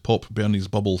determined to pop Bernie's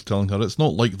bubble, telling her it's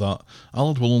not like that.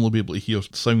 Alad will only be able to hear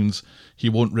sounds he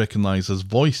won't recognise as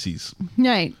voices.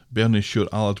 Right. Bernie is sure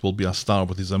Alad will be a star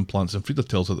with his implants, and Frida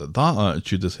tells her that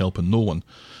attitude is helping no one.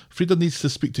 Frida needs to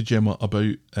speak to Gemma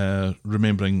about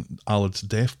remembering Alad's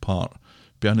deaf part.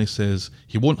 Bernie says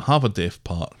he won't have a deaf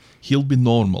part. He'll be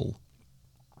normal.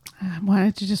 Why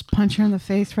don't you just punch her in the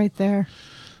face right there?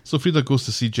 So Frida goes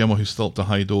to see Gemma, who's still up to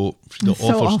Hideout. Frida It's so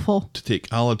offers awful. to take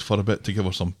Alad for a bit to give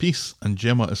her some peace, and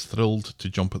Gemma is thrilled to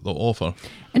jump at the offer.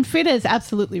 And Frida is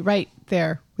absolutely right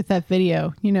there with that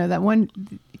video. That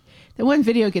one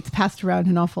video gets passed around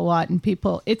an awful lot, and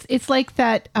people, it's like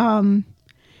that.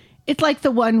 It's like the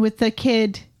one with the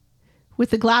kid with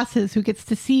the glasses who gets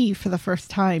to see for the first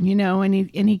time,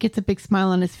 and he gets a big smile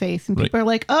on his face, and people are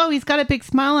like, oh, he's got a big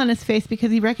smile on his face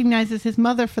because he recognizes his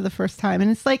mother for the first time.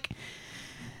 And it's like,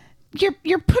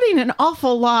 you're putting an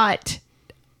awful lot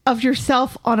of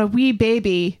yourself on a wee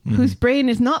baby whose brain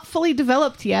is not fully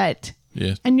developed yet.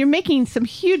 Yeah. And you're making some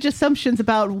huge assumptions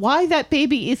about why that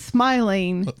baby is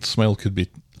smiling. That smile could be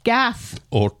Gas.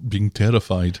 or being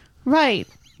terrified. Right.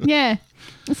 Yeah.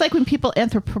 It's like when people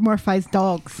anthropomorphize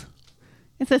dogs.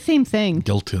 It's the same thing.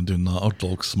 Guilty of doing that. Our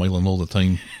dog's smiling all the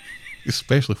time,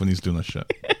 especially when he's doing this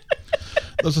shit.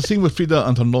 There's a scene with Frida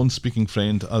and her non-speaking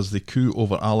friend as they coo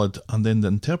over Alad, and then the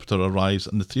interpreter arrives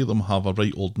and the three of them have a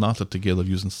right old natter together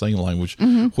using sign language,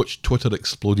 which Twitter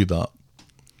exploded at.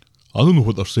 I don't know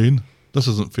what they're saying. This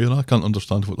isn't fair. I can't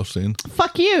understand what they're saying.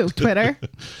 Fuck you, Twitter.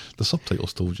 The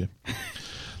subtitles told you.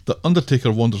 The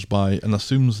Undertaker wanders by and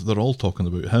assumes they're all talking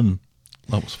about him.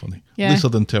 That was funny. Yeah. Lisa,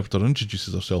 the interpreter,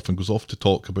 introduces herself and goes off to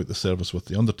talk about the service with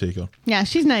the Undertaker. Yeah,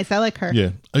 she's nice. I like her. Yeah,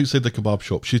 outside the kebab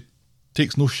shop. She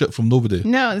takes no shit from nobody.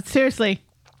 No, seriously.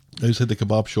 Outside the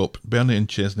kebab shop, Bernie and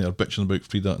Chesney are bitching about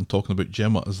Frida and talking about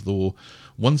Gemma as though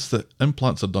once the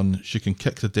implants are done, she can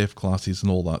kick the deaf classes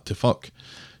and all that to fuck.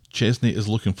 Chesney is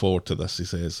looking forward to this, he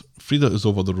says. Frida is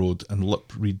over the road and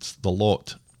lip reads the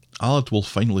lot. Alad will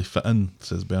finally fit in,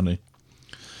 says Bernie.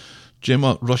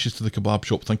 Gemma rushes to the kebab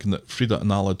shop thinking that Frida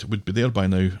and Alad would be there by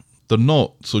now. They're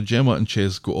not, so Gemma and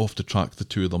Ches go off to track the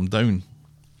two of them down.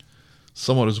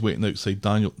 Summer is waiting outside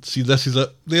Daniel. See, this is it.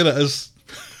 There it is.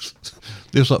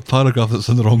 There's that paragraph that's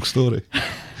in the wrong story.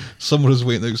 Summer is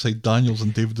waiting outside Daniel's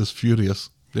and David is furious.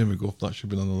 There we go. That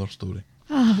should be another story.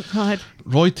 Oh, God.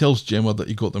 Roy tells Gemma that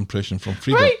he got the impression from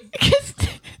Frida. Right, because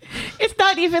it's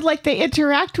not even like they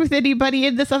interact with anybody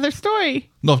in this other story.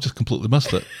 No, I've just completely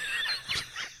missed it.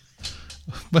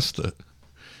 Missed it.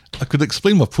 I could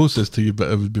explain my process to you,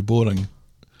 but it would be boring.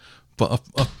 But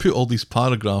I've put all these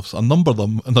paragraphs, I number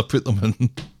them, and I put them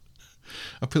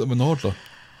in order.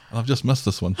 And I've just missed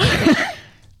this one.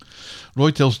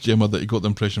 Roy tells Gemma that he got the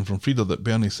impression from Frida that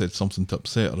Bernie said something to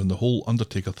upset her, and the whole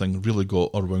Undertaker thing really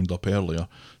got her wound up earlier.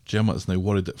 Gemma is now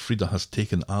worried that Frida has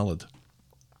taken Aled.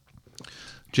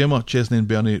 Gemma, Chesney and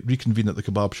Bernie reconvene at the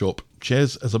kebab shop.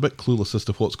 Ches is a bit clueless as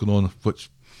to what's going on, which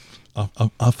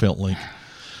I felt like.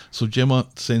 So Gemma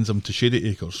sends him to Shady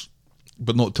Acres,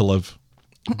 but not to live.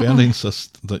 Bernie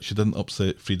insists that she didn't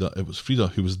upset Frida. It was Frida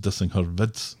who was dissing her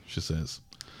vids, she says.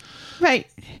 Right.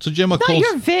 So Gemma Not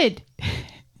your vid.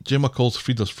 Gemma calls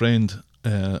Frida's friend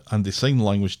and they sign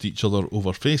language to each other over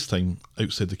FaceTime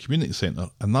outside the community centre,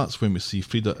 and that's when we see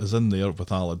Frida is in there with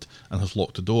Aled and has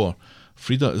locked the door.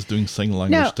 Frida is doing sign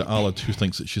language to Aled, who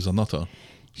thinks that she's a nutter.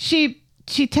 She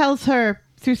tells her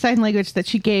through sign language that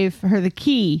she gave her the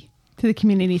key to the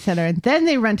community centre, and then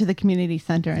they run to the community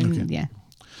centre, and yeah.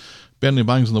 Bernie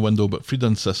bangs on the window, but Frida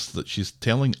insists that she's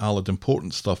telling Aled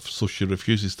important stuff, so she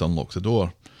refuses to unlock the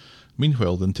door.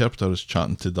 Meanwhile, the interpreter is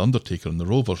chatting to the Undertaker and the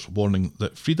Rovers, warning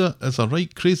that Frida is a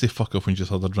right crazy fucker when she's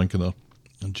had a drink in her,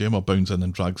 and Gemma bounds in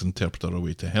and drags the interpreter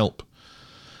away to help.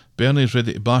 Bernie is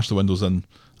ready to bash the windows in.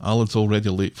 Aled's already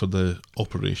late for the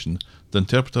operation. The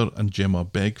interpreter and Gemma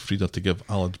beg Frida to give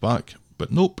Aled back,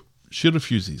 but nope, she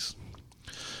refuses.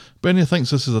 Bernie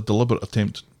thinks this is a deliberate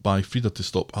attempt by Frida to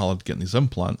stop Aled getting his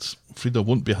implants. Frida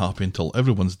won't be happy until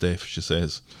everyone's deaf, she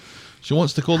says. She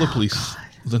wants to call the police.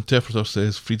 The interpreter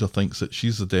says Frida thinks that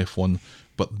she's the deaf one,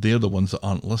 but they're the ones that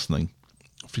aren't listening.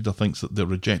 Frida thinks that they're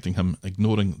rejecting him,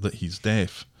 ignoring that he's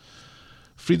deaf.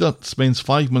 Frida spends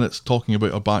 5 minutes talking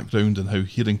about her background and how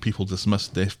hearing people dismiss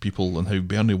deaf people and how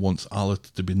Bernie wants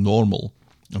Aled to be normal.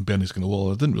 And Bernie's going,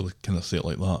 well, I didn't really kind of say it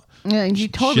like that. Yeah, you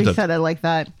totally said it like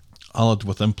that. Aled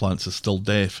with implants is still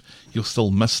deaf. He'll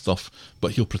still miss stuff,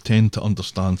 but he'll pretend to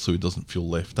understand so he doesn't feel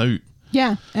left out.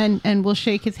 Yeah, and we'll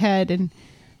shake his head and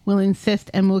we'll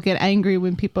insist and we'll get angry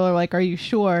when people are like, are you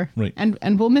sure? Right.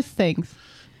 And we'll miss things.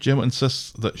 Gemma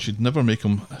insists that she'd never make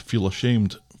him feel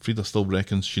ashamed. Frida still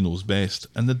reckons she knows best.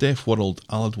 In the deaf world,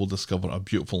 Aled will discover a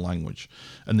beautiful language.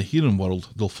 In the hearing world,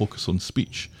 they'll focus on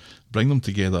speech. Bring them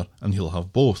together and he'll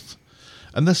have both.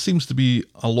 And this seems to be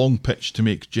a long pitch to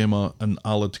make Gemma and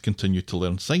Aled continue to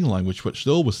learn sign language, which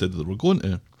they always said that they were going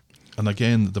to. And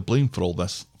again, the blame for all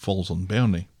this falls on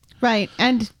Bernie. Right,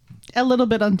 and a little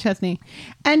bit on Chesney.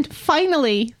 And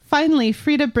finally,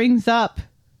 Frida brings up,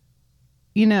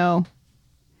 with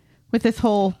this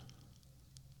whole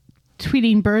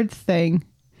tweeting birds thing,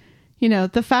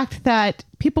 the fact that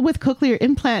people with cochlear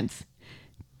implants,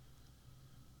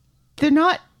 they're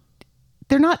not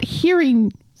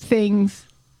hearing things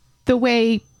the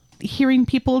way hearing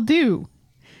people do.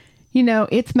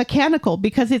 It's mechanical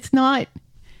because it's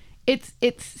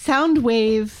sound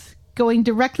waves going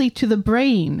directly to the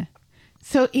brain.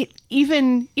 So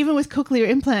even with cochlear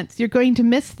implants, you're going to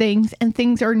miss things and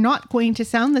things are not going to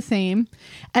sound the same.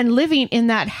 And living in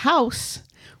that house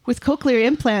with cochlear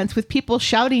implants, with people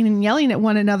shouting and yelling at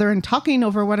one another and talking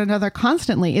over one another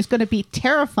constantly is going to be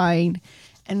terrifying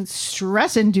and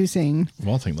stress-inducing.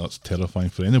 Well, I think that's terrifying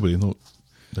for anybody, not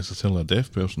necessarily a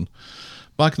deaf person.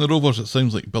 Back in the Rovers, it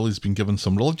sounds like Billy's been given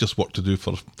some religious work to do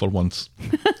for once.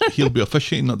 He'll be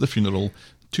officiating at the funeral,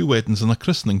 2 weddings and a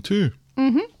christening too.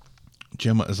 Mm-hmm.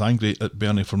 Gemma is angry at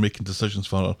Bernie for making decisions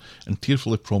for her and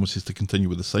tearfully promises to continue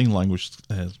with the sign language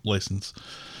lessons.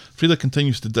 Frida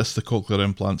continues to diss the cochlear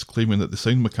implants, claiming that they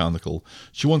sound mechanical.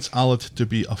 She wants Aled to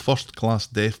be a first-class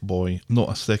deaf boy, not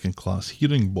a second-class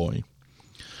hearing boy.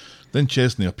 Then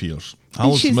Chesney appears.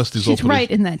 Aled's missed his operation. She's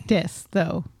right in that diss,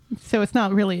 though. So it's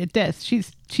not really a diss.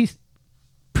 She's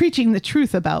preaching the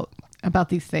truth about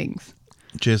these things.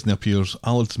 Chesney appears.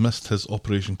 Aled's missed his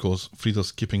operation cause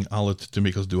Frida's keeping Aled to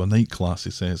make us do a night class,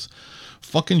 he says.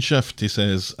 Fucking shift, he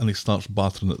says, and he starts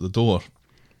battering at the door.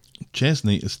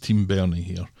 Chesney is Team Bernie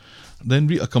here. Then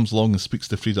Rita comes along and speaks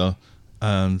to Frida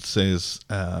and says,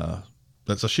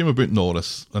 it's a shame about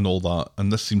Norris and all that,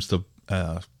 and this seems to...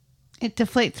 it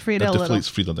deflates Frida a little. It deflates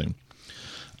Frida down.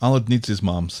 Aled needs his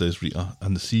mum, says Rita,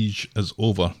 and the siege is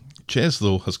over. Ches,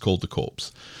 though, has called the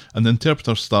cops, and the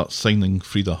interpreter starts signing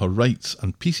Frida her rights,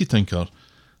 and PC Tinker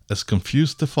is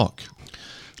confused to fuck.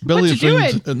 Billy is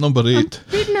round at number 8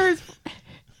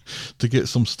 to get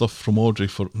some stuff from Audrey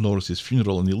for Norris's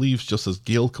funeral, and he leaves just as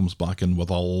Gail comes back in with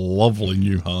a lovely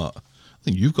new hat.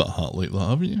 think you've got a hat like that,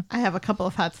 haven't you? I have a couple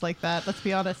of hats like that, let's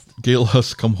be honest. Gail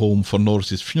has come home for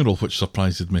Norris's funeral, which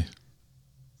surprised me.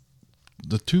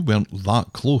 The two weren't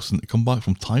that close, and to come back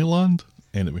from Thailand?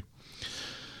 Anyway.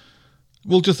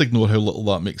 We'll just ignore how little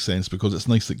that makes sense, because it's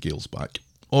nice that Gail's back.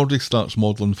 Audrey starts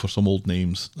modelling for some old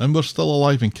names, and we're still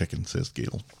alive and kicking, says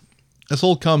Gail. It's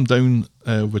all calmed down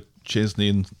with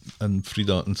Chesney and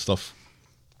Frida and stuff.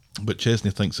 But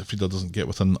Chesney thinks if Frida doesn't get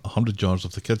within 100 yards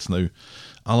of the kids now,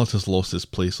 Alec has lost his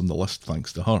place on the list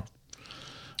thanks to her.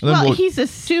 And then Well, he's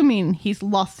assuming he's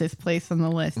lost his place on the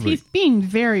list. Right. He's being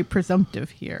very presumptive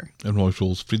here. in Roy's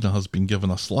rules, Frida has been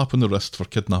given a slap on the wrist for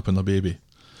kidnapping a baby.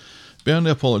 Bernie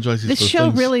apologises This for show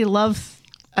things, really loves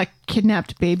a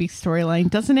kidnapped baby storyline,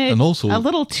 doesn't it? And also- a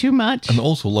little too much. and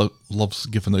also loves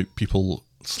giving out people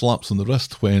slaps on the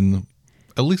wrist when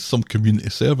at least some community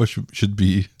service should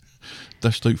be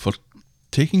dished out for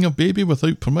taking a baby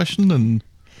without permission. And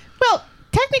Well,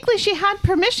 technically she had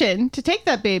permission to take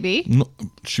that baby. no,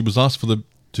 she was asked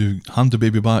to hand the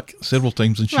baby back several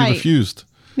times, and she Right. refused.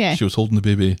 Yeah. She was holding the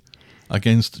baby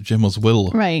against Gemma's will.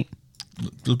 Right.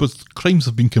 But crimes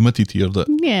have been committed here that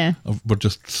Yeah. we're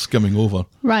just skimming over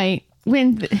Right.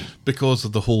 because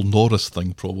of the whole Norris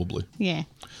thing, probably. Yeah.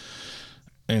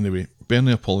 Anyway,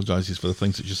 Bernie apologises for the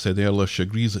things that she said earlier. She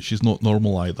agrees that she's not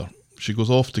normal either. She goes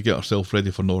off to get herself ready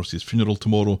for Norris's funeral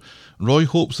tomorrow. Roy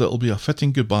hopes that it'll be a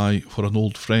fitting goodbye for an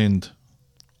old friend.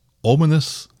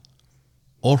 Ominous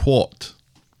or what?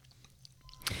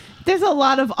 There's a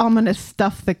lot of ominous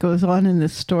stuff that goes on in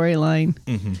this storyline.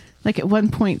 Mm-hmm. Like at one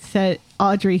point,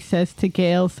 Audrey says to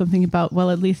Gail something about,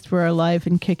 well, at least we're alive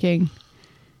and kicking,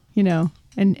 you know,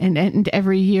 and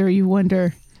every year you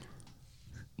wonder,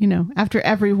 you know, after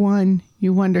every one,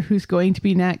 you wonder who's going to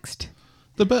be next.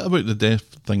 The bit about the death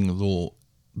thing, though,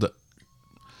 that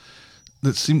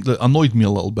annoyed me a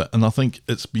little bit, and I think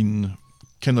it's been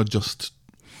kind of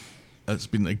it's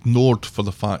been ignored for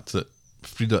the fact that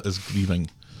Frida is grieving,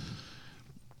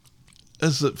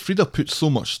 is that Frida puts so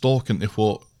much stock into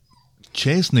what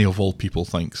Chesney of all people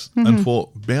thinks and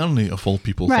what Bernie of all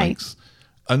people Right. thinks,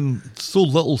 and so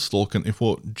little stock into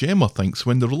what Gemma thinks,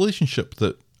 when the relationship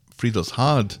that Frida's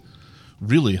had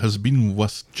really has been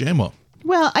with Gemma.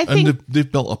 Well, I think And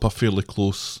they've built up a fairly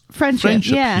close Friendship,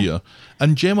 yeah. here.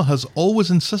 And Gemma has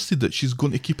always insisted that she's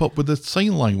going to keep up with the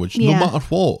sign language, Yeah. no matter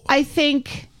what. I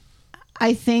think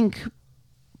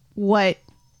what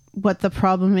the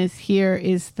problem is here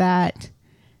is that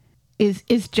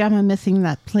is Gemma missing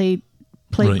that play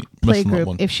Right, missing that group.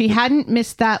 one. If she hadn't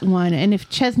missed that one, and if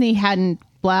Chesney hadn't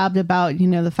blabbed about, you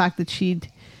know, the fact that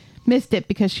she'd missed it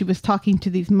because she was talking to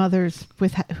these mothers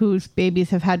with whose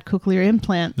babies have had cochlear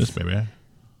implants, This baby.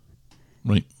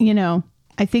 Right. you know,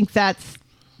 I think that's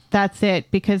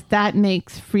it, because that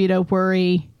makes Frida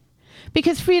worry.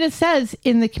 Because Frida says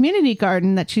in the community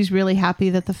garden that she's really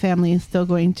happy that the family is still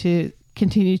going to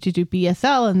continue to do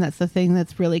BSL, and that's the thing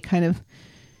that's really kind of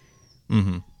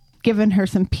given her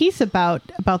some peace about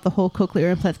the whole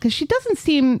cochlear implants. Because she doesn't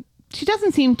seem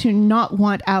to not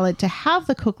want Aled to have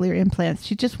the cochlear implants.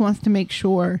 She just wants to make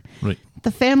sure Right.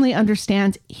 the family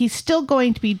understands he's still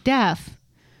going to be deaf,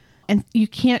 and you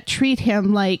can't treat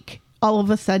him like all of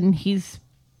a sudden he's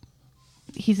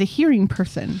a hearing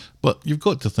person. But you've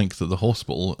got to think that the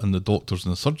hospital and the doctors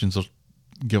and the surgeons are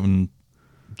giving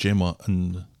Gemma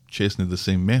and Chesney the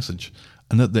same message.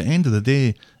 And at the end of the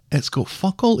day, it's got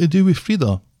fuck all to do with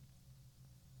Frida.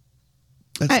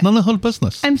 It's none of her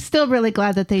business. I'm still really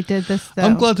glad that they did this, though.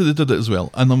 I'm glad that they did it as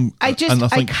well. And I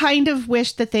think kind of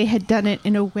wish that they had done it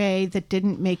in a way that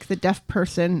didn't make the deaf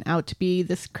person out to be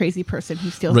this crazy person who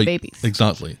steals right, babies.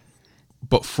 Exactly.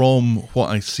 But from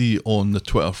what I see on the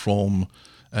Twitter from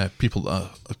people that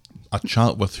I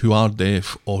chat with who are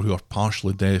deaf or who are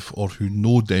partially deaf or who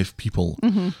know deaf people,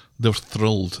 they're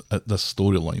thrilled at this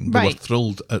storyline. They were Right.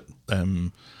 thrilled at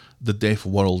the deaf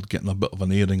world getting a bit of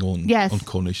an airing on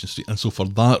Coronation Street. And so for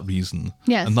that reason,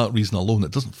 Yes. and that reason alone,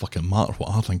 it doesn't fucking matter what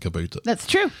I think about it. That's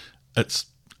true. If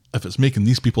it's making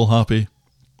these people happy,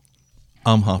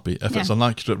 I'm happy. If it's Yeah. an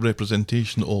accurate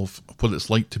representation of what it's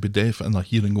like to be deaf in a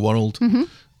hearing world,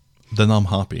 then I'm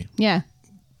happy. Yeah.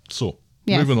 So,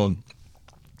 Yes. moving on.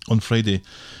 On Friday,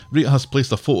 Rita has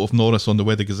placed a photo of Norris on the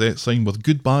Weather Gazette sign with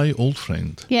 "Goodbye, old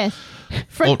friend." Yes.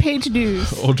 Front Or- page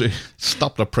news. Audrey,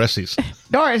 stop the presses.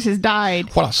 Norris has died.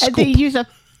 What a And they scoop. use a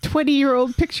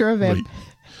 20-year-old picture of him. Right.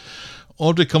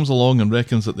 Audrey comes along and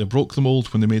reckons that they broke the mould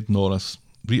when they made Norris.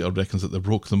 Rita reckons that they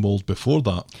broke the mould before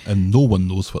that, and no one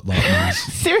knows what that means.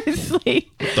 Seriously.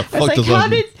 The I was fuck like, does that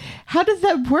mean? how does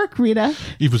that work, Rita?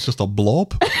 He was just a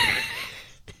blob.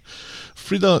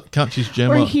 Frida catches Or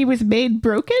Gemma he was made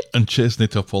broken? and Chesney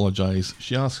to apologise.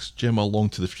 She asks Gemma along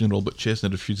to the funeral, but Chesney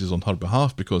refuses on her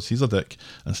behalf because he's a dick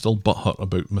and still butthurt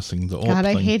about missing the op God,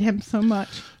 I thing. hate him so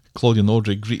much. Claudia and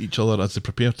Audrey greet each other as they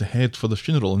prepare to head for the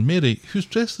funeral, and Mary, who's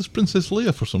dressed as Princess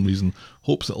Leia for some reason,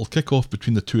 hopes it'll kick off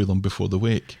between the two of them before the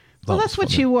wake. Well, That that's was what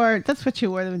funny. she wore. That's what she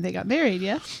wore when they got married,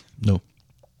 yes? No.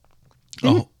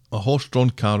 A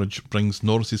horse-drawn carriage brings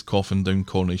Norris's coffin down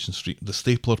Coronation Street, the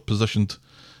stapler positioned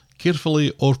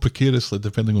carefully or precariously,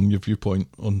 depending on your viewpoint,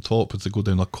 on top as they go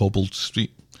down a cobbled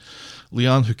street.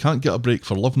 Leanne, who can't get a break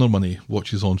for love nor money,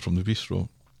 watches on from the bistro.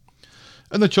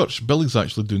 In the church, Billy's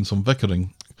actually doing some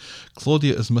vicaring.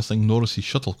 Claudia is missing Norris's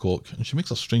shuttlecock, and she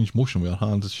makes a strange motion with her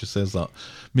hand as she says that.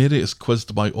 Mary is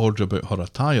quizzed by Audrey about her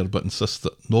attire, but insists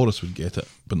that Norris would get it,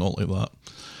 but not like that.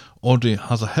 Audrey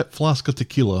has a hip flask of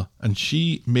tequila, and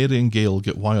she, Mary and Gail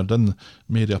get wired in.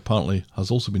 Mary apparently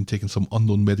has also been taking some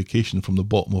unknown medication from the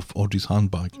bottom of Audrey's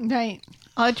handbag. Right.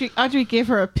 Audrey gave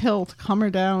her a pill to calm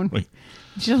her down. Right.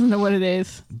 She doesn't know what it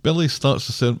is. Billy starts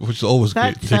the ceremony, which is always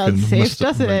That great. sounds safe, Mystic-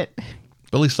 doesn't right. it?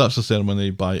 Billy starts the ceremony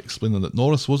by explaining that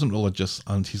Norris wasn't religious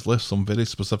and he's left some very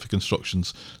specific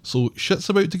instructions, so shit's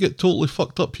about to get totally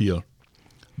fucked up here.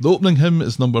 The opening hymn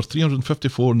is number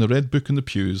 354 in the Red Book in the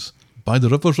Pews, By the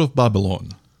Rivers of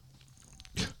Babylon.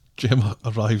 Gemma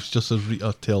arrives just as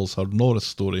Rita tells her Norris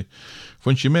story.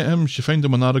 When she met him, she found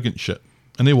him an arrogant shit,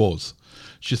 and he was.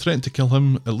 She threatened to kill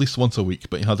him at least once a week,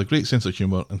 but he had a great sense of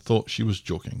humour and thought she was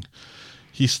joking.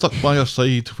 He stuck by her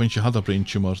side when she had a brain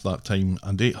tumour that time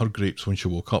and ate her grapes when she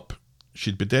woke up.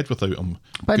 She'd be dead without him.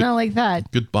 But not like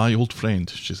that. Goodbye, old friend,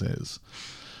 she says.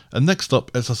 And next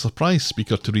up is a surprise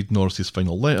speaker to read Norris's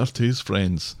final letter to his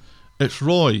friends. It's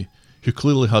Roy, who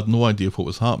clearly had no idea of what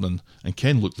was happening, and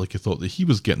Ken looked like he thought that he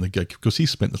was getting the gig because he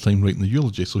spent the time writing the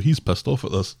eulogy, so he's pissed off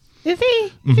at this. Is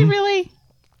he? Is he really?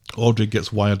 Audrey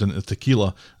gets wired into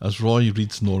tequila as Roy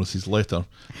reads Norris's letter.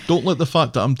 Don't let the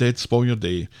fact that I'm dead spoil your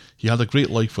day. He had a great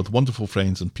life with wonderful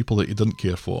friends and people that he didn't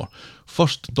care for.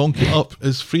 First donkey up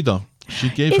is Frida. She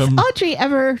gave Is him... Audrey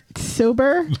ever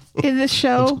sober in this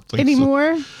show think so.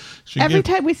 anymore? She Every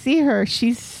gave- time we see her,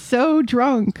 she's so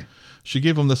drunk. She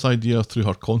gave him this idea through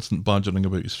her constant badgering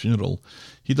about his funeral.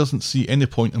 He doesn't see any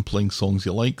point in playing songs he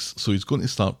likes, so he's going to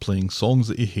start playing songs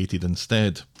that he hated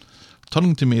instead.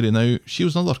 Turning to Mary now, she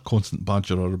was another constant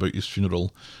badgerer about his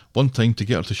funeral. One time, to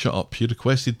get her to shut up, he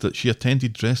requested that she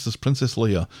attended dressed as Princess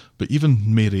Leia, but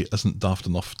even Mary isn't daft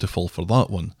enough to fall for that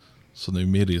one. So now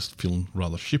Mary is feeling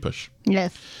rather sheepish.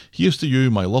 Yes. Here's to you,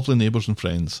 my lovely neighbours and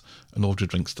friends, and Audrey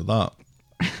drinks to that.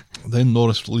 Then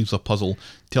Norris leaves a puzzle,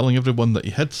 telling everyone that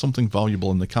he hid something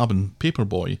valuable in the cabin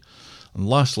paperboy. And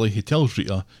lastly, he tells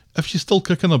Rita, if she's still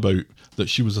kicking about, that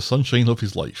she was the sunshine of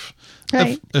his life.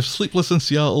 Right. If Sleepless in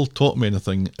Seattle taught me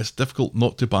anything, it's difficult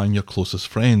not to bang your closest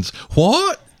friends.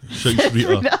 What? Shouts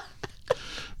Rita.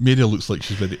 Mary looks like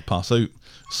she's ready to pass out.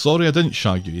 Sorry I didn't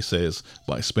shag you, he says,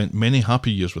 but I spent many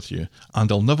happy years with you,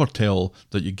 and I'll never tell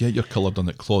that you get your colour done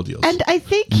at Claudia's. And I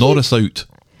think Norris out.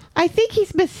 I think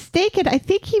he's mistaken. I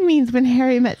think he means when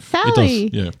Harry met Sally.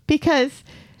 yeah. Because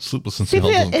Sleepless in Seattle.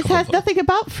 it doesn't cover has that. nothing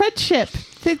about friendship.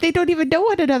 They don't even know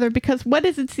one another because one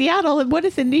is in Seattle and one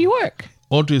is in New York.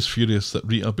 Audrey is furious that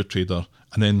Rita betrayed her,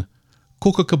 and then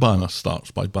Copacabana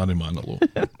starts by Barry Manilow.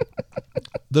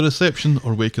 The reception,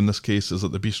 or wake in this case, is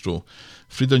at the bistro.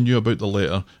 Frida knew about the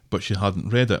letter, but she hadn't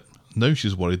read it. Now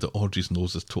she's worried that Audrey's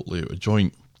nose is totally out of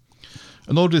joint.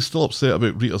 And Audrey's still upset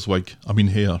about Rita's wig,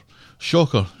 hair.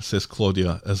 Shocker, says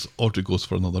Claudia, as Audrey goes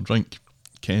for another drink.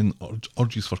 Ken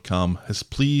urges for calm. His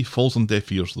plea falls on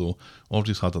deaf ears, though.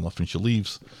 Audrey's had enough and she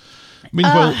leaves.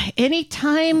 Meanwhile...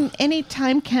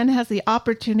 Anytime Ken has the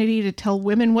opportunity to tell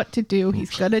women what to do,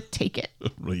 he's going to take it.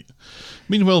 Right.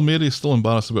 Meanwhile, Mary is still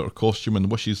embarrassed about her costume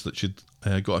and wishes that she'd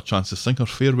got a chance to sing her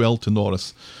farewell to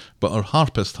Norris, but her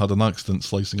harpist had an accident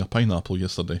slicing a pineapple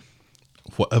yesterday.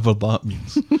 Whatever that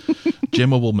means.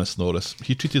 Gemma will miss Norris.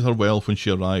 He treated her well when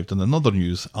she arrived, and in other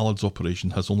news, Alad's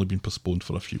operation has only been postponed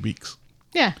for a few weeks.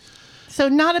 Yeah. So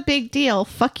not a big deal.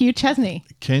 Fuck you, Chesney.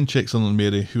 Ken checks in on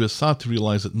Mary, who is sad to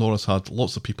realise that Norris had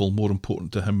lots of people more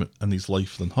important to him in his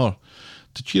life than her.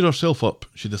 To cheer herself up,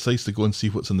 she decides to go and see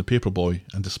what's in the paperboy,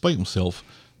 and despite himself,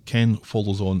 Ken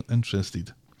follows on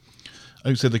interested.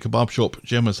 Outside the kebab shop,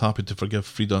 Gemma is happy to forgive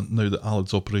Frida now that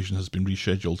Alad's operation has been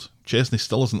rescheduled. Chesney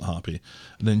still isn't happy,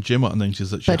 and then Gemma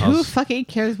announces that she But has... who fucking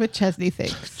cares what Chesney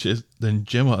thinks? Then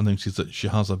Gemma announces that she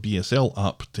has a BSL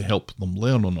app to help them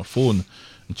learn on her phone,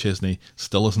 and Chesney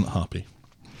still isn't happy.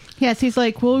 Yes, he's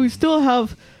like, well, we still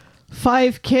have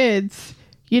 5 kids,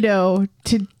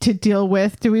 to deal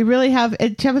with. Do we really have...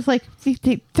 And Gemma's like,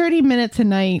 30 minutes a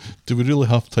night. Do we really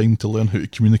have time to learn how to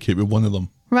communicate with one of them?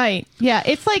 Right. Yeah.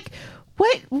 It's like,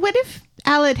 what if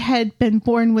Aled had been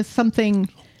born with something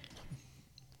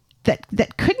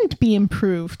that couldn't be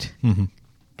improved? Mm-hmm.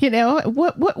 You know,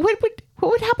 what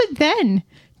would happen then?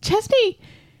 Chesney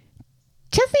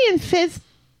and Fizz,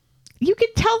 you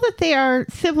could tell that they are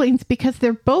siblings because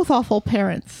they're both awful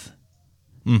parents.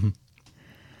 Mm-hmm.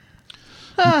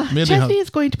 Chesney is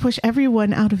going to push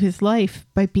everyone out of his life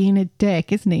by being a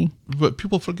dick, isn't he? But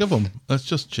people forgive him. It's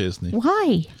just Chesney.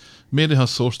 Why? Mary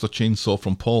has sourced a chainsaw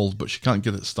from Paul, but she can't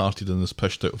get it started and is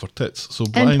pushed out of her tits. So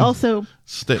Brian And also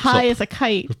steps high up as a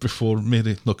kite. before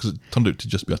Mary. No, because it turned out to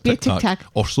just be a Be a tic-tac. tic-tac.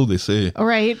 Or so they say. All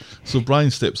right. So Brian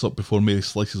steps up before Mary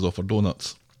slices off her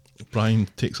donuts. Brian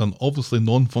takes an obviously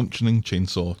non-functioning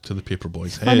chainsaw to the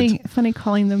paperboy's head. Funny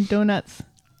calling them donuts.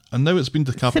 And now it's been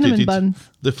decapitated. Cinnamon buns.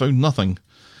 They found nothing.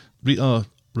 Rita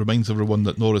reminds everyone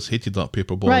that Norris hated that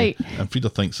paperboy. Right. And Frida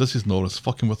thinks this is Norris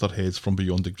fucking with their heads from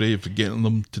beyond the grave, getting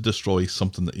them to destroy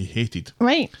something that he hated.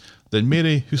 Right. Then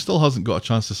Mary, who still hasn't got a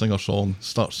chance to sing her song,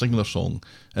 starts singing her song.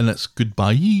 And it's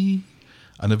goodbye.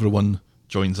 And everyone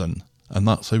joins in. And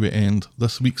that's how we end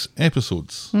this week's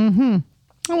episodes. Mm-hmm.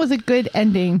 That was a good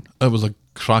ending. It was a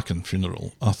cracking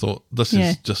funeral. I thought, this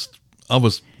Yeah. is just... I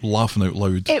was laughing out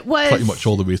loud It was- pretty much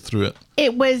all the way through it.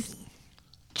 It was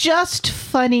just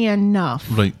funny enough.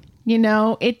 Right. You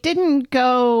know, it didn't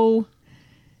go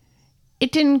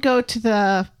to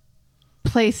the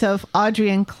place of Audrey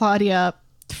and Claudia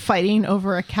fighting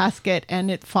over a casket and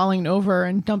it falling over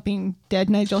and dumping dead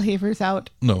Nigel Havers out.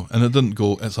 No, and it didn't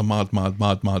go, it's a mad, mad,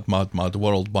 mad, mad, mad, mad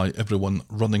world by everyone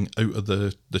running out of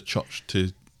the church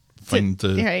to find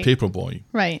the right. paperboy.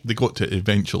 Right. They got to it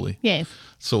eventually. Yes.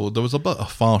 So there was a bit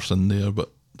of farce in there,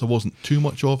 but there wasn't too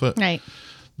much of it. Right.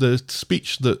 The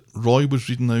speech that Roy was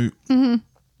reading out,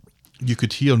 you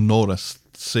could hear Norris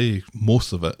say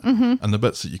most of it, and the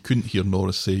bits that you couldn't hear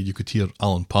Norris say, you could hear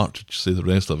Alan Partridge say the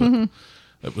rest of it.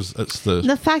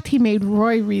 The fact he made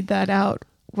Roy read that out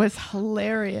was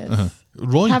hilarious.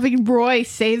 Roy. Having Roy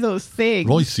say those things.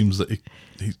 Roy seems that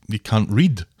he can't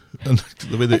read. And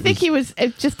the way that I think he was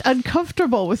just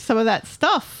uncomfortable with some of that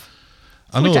stuff,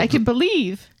 I know, which I can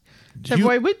believe that You-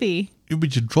 Roy would be.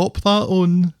 Would you drop that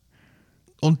on?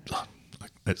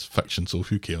 It's fiction, so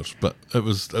who cares? But it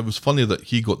was funny that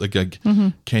he got the gig,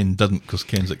 Ken didn't, because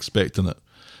Ken's expecting it,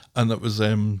 and it was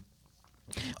Well,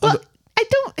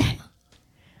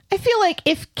 I feel like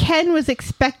if Ken was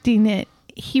expecting it,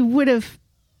 he would have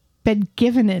been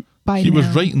given it by he now. was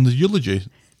writing the eulogy,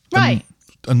 Right.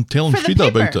 and telling For the Frida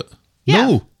paper. about it. Yeah.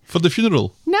 No, for the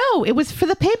funeral. No, it was for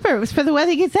the paper. It was for the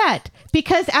Weather Gazette.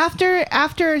 Because after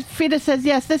Frida says,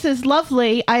 yes, this is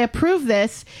lovely, I approve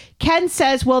this, Ken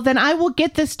says, well, then I will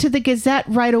get this to the Gazette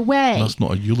right away. That's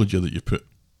not a eulogy that you put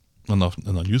in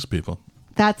a newspaper.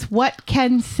 That's what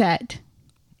Ken said.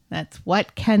 That's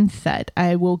what Ken said.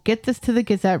 I will get this to the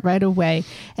Gazette right away.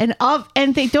 And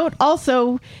they don't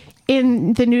also,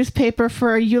 in the newspaper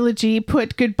for a eulogy,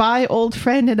 put goodbye, old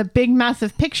friend, and a big,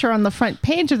 massive picture on the front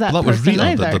page of that Well, that was person Rita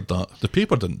either. that did that. The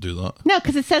paper didn't do that. No,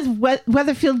 because it says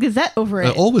Weatherfield Gazette over it.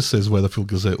 It always says Weatherfield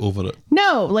Gazette over it.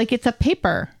 No, like it's a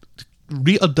paper.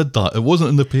 Rita did that. It wasn't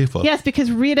in the paper. Yes, because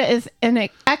Rita is an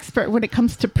expert when it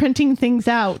comes to printing things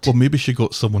out. Well, maybe she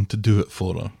got someone to do it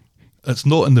for her. It's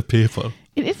not in the paper.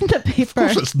 It isn't a paper.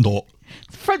 Of course it's not.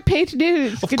 It's front page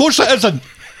news. Of course it isn't.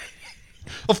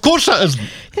 Of course it isn't.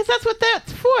 Because that's what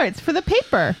that's for. It's for the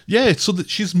paper. Yeah, so that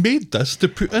she's made this to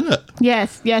put in it,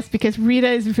 Yes, because Rita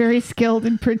is very skilled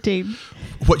in printing.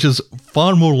 which is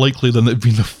far more likely than it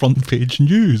being the front page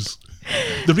news.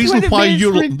 The reason Would have why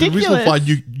been the reason why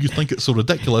ridiculous. you think it's so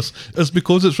ridiculous is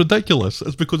because it's ridiculous.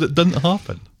 It's because it didn't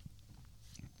happen.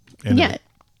 Anyway,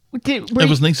 Yeah. it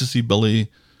was nice to see Billy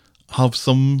have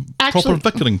some Actually- proper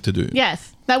bickering to do.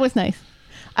 Yes, that was nice.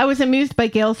 I was amused by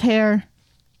Gail's hair.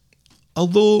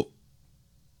 Although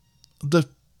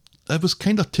it was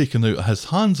kind of taken out of his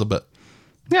hands a bit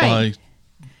Right. by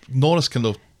Norris kind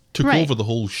of took Right. over the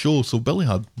whole show, so Billy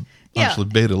had Yeah. actually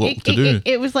very little to do.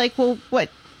 It was like, well, what?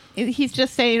 He's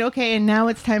just saying, okay, and now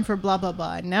it's time for blah, blah,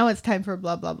 blah. And now it's time for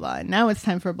blah, blah, blah. And now it's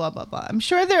time for blah, blah, blah. I'm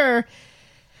sure there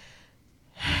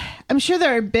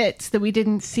are bits that we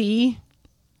didn't see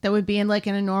that would be in like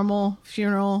in a normal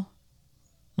funeral.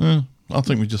 I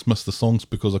think we just missed the songs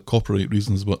because of copyright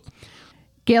reasons, but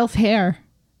Gail's hair.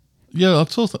 yeah, I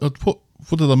saw what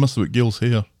did I miss about Gail's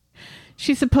hair?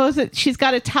 She's supposed that she's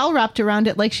got a towel wrapped around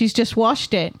it like she's just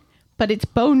washed it, but it's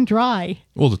bone dry.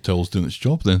 Well, the towel's doing its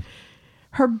job then.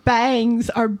 Her bangs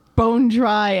are bone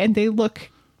dry and they look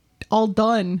all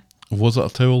done. Was it a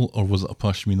towel or was it a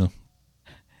pashmina?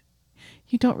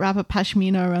 You don't wrap a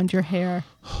pashmina around your hair.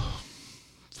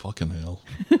 Fucking hell.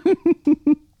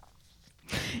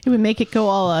 It would make it go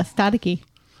all staticky.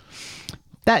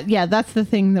 That's the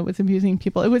thing that was amusing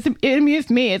people. It amused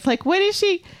me. It's like, what is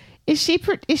she? Is she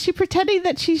pretending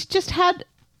that she's just had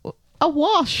a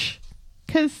wash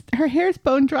because her hair's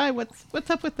bone dry? What's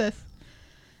up with this?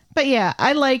 But yeah,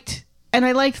 I liked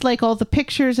like all the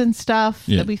pictures and stuff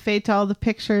that we fade to all the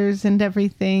pictures and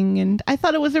everything, and I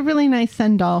thought it was a really nice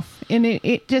send off. And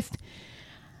it just,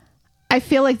 I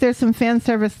feel like there's some fan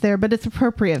service there, but it's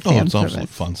appropriate fan it's service. absolute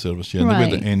fan service. Yeah, and the way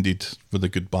that ended with the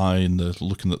goodbye and the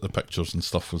looking at the pictures and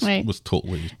stuff was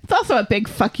totally. It's also a big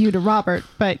fuck you to Robert,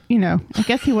 but I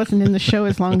guess he wasn't in the show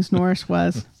as long as Norris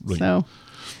was. Right. So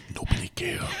nobody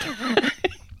cared.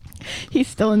 He's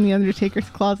still in the Undertaker's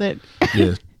closet.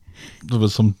 Yeah, there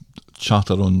was some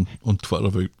chatter on Twitter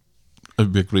about it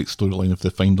would be a great storyline if they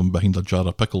find him behind a jar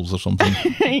of pickles or something.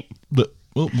 Right. But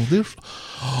there's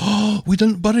we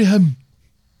didn't bury him.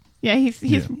 Yeah,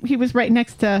 he was right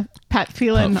next to Pat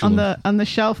Phelan on the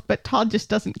shelf, but Todd just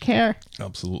doesn't care.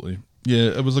 Absolutely.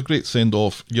 Yeah, it was a great send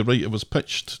off. You're right, it was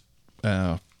pitched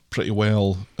pretty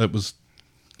well. It was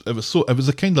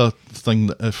the kind of thing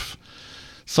that if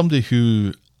somebody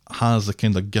who has the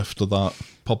kind of gift of that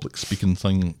public speaking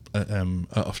thing at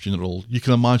a funeral, you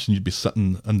can imagine you'd be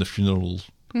sitting in the funeral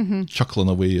chuckling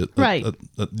away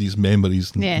at these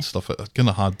memories and stuff. It kind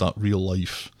of had that real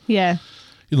life. Yeah.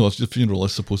 The funeral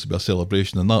is supposed to be a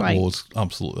celebration, and that was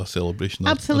absolutely a celebration.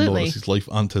 Absolutely. Of Norris's life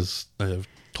and his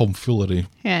tomfoolery.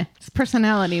 Yeah, his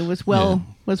personality was well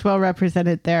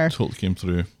represented there. Totally came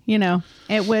through.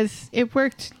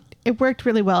 It worked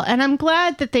really well, and I'm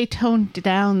glad that they toned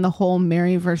down the whole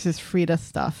Mary versus Frida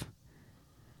stuff.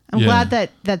 I'm glad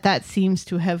that seemed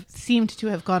to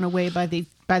have gone away by the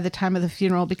time of the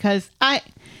funeral, because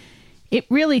it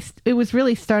was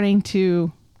really starting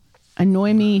to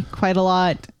annoy me quite a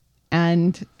lot,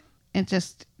 and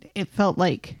it felt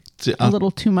like a little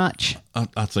too much.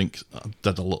 I think I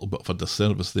did a little bit of a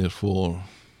disservice there for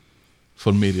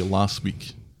Mary last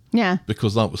week. Yeah,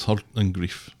 because that was her in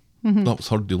grief. Mm-hmm. That was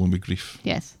her dealing with grief.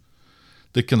 Yes,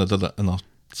 they kind of did it in a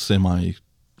semi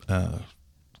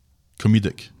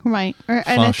comedic, right, or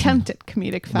an attempt at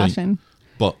comedic fashion. Right.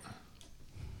 But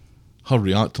her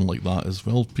reacting like that as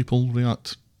well, people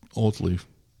react oddly.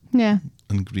 Yeah,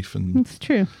 in grief, and it's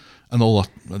true. And all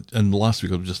that. And last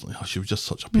week I was just like, she was just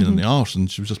such a pain in the arse, and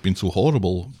she was just being so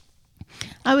horrible.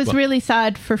 I was really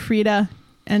sad for Frida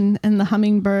and the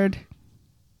hummingbird.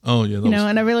 Oh yeah,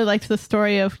 and I really liked the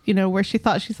story of where she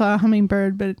thought she saw a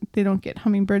hummingbird, but they don't get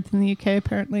hummingbirds in the UK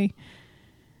apparently.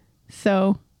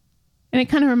 So, and it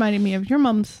kind of reminded me of your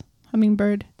mum's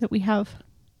hummingbird that we have.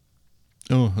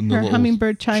 Oh, and the her little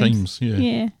hummingbird chimes.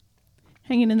 Yeah,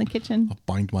 hanging in the kitchen. I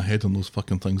banged my head on those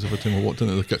fucking things every time I walked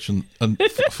into the kitchen, and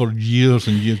for years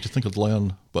and years, you think I'd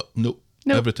learn, but nope.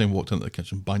 Every time I walked into the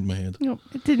kitchen, banged my head. Nope.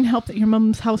 It didn't help that your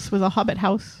mum's house was a hobbit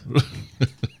house.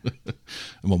 And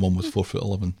my mum was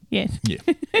 4'11". Yes. Yeah.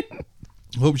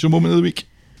 What was your moment of the week?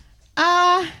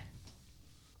 It's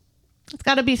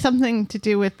got to be something to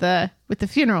do with the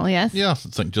funeral, yes? Yeah, I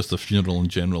think just the funeral in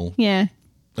general. Yeah.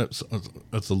 It's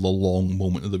the long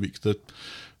moment of the week.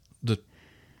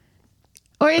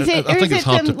 Or is it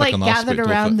them like gathered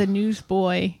around the the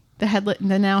newsboy, the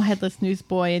now headless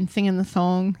newsboy, and singing the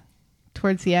song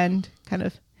towards the end, kind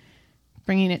of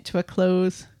bringing it to a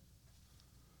close?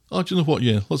 Oh, do you know what?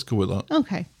 Yeah, let's go with that.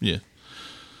 Okay. Yeah.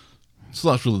 So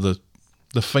that's really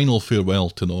the final farewell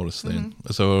to Norris then.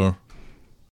 It's our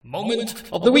moment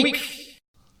of the week.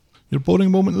 Your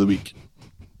boring moment of the week.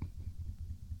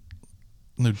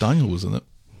 Now Daniel was in it,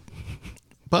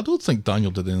 but I don't think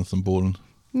Daniel did anything boring.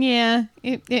 Yeah,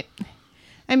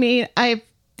 I mean,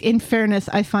 in fairness,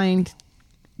 I find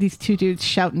these two dudes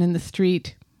shouting in the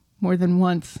street more than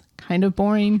once kind of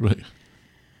boring. Right.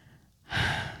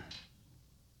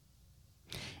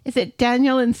 Is it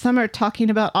Daniel and Summer talking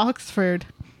about Oxford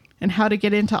and how to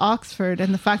get into Oxford,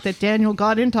 and the fact that Daniel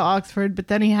got into Oxford, but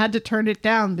then he had to turn it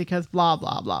down because blah,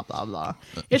 blah, blah, blah, blah.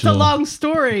 It's a long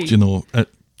story. Do you know,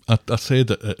 I said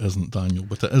that it isn't Daniel,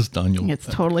 but it is Daniel. It's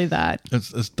totally that.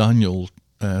 It's Daniel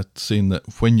saying that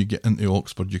when you get into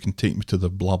Oxford, you can take me to the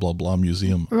blah, blah, blah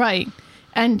museum. Right.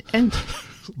 And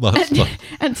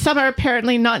Summer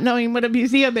apparently not knowing what a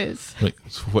museum is. Right,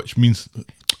 so which means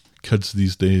kids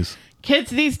these days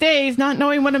not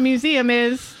knowing what a museum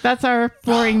is. That's our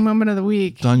boring moment of the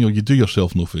week. Daniel, you do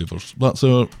yourself no favours. That's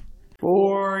our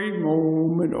boring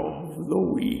moment of the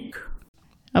week.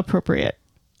 Appropriate.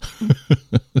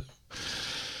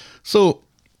 So,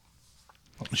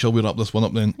 shall we wrap this one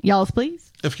up then? Y'all,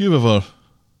 please. If you've ever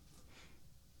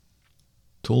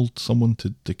told someone to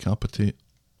decapitate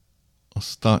a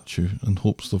statue in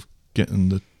hopes of getting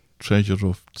the treasure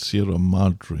of Sarah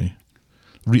Madry,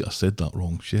 Rita said that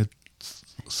wrong. She had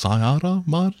Sayara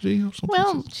Margie or something.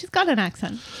 Well, she's got an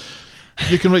accent.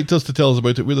 You can write to us to tell us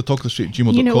about it. We're the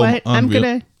talkofthestreet@gmail.com. You know what?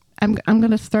 and I'm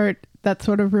gonna start that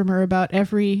sort of rumor about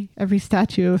every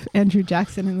statue of Andrew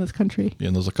Jackson in this country. Yeah,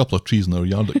 and there's a couple of trees in our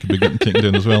yard that could be getting taken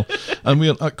down as well. And we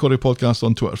are at Corrie Podcast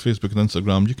on Twitter, Facebook and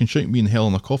Instagram. You can shout me and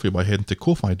Helen a coffee by heading to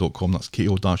ko-fi.com. That's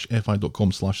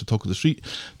ko-fi.com/the talk of the street.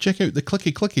 Check out the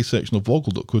clicky section of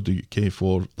woggle.co.uk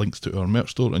for links to our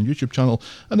merch store and YouTube channel.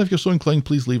 And if you're so inclined,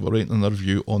 please leave a rating and a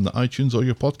review on the iTunes or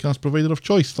your podcast provider of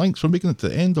choice. Thanks for making it to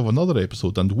the end of another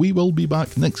episode, and we will be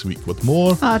back next week with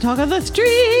more Talk of the street.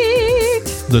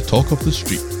 The Talk of the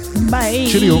Street. Bye.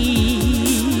 Cheerio.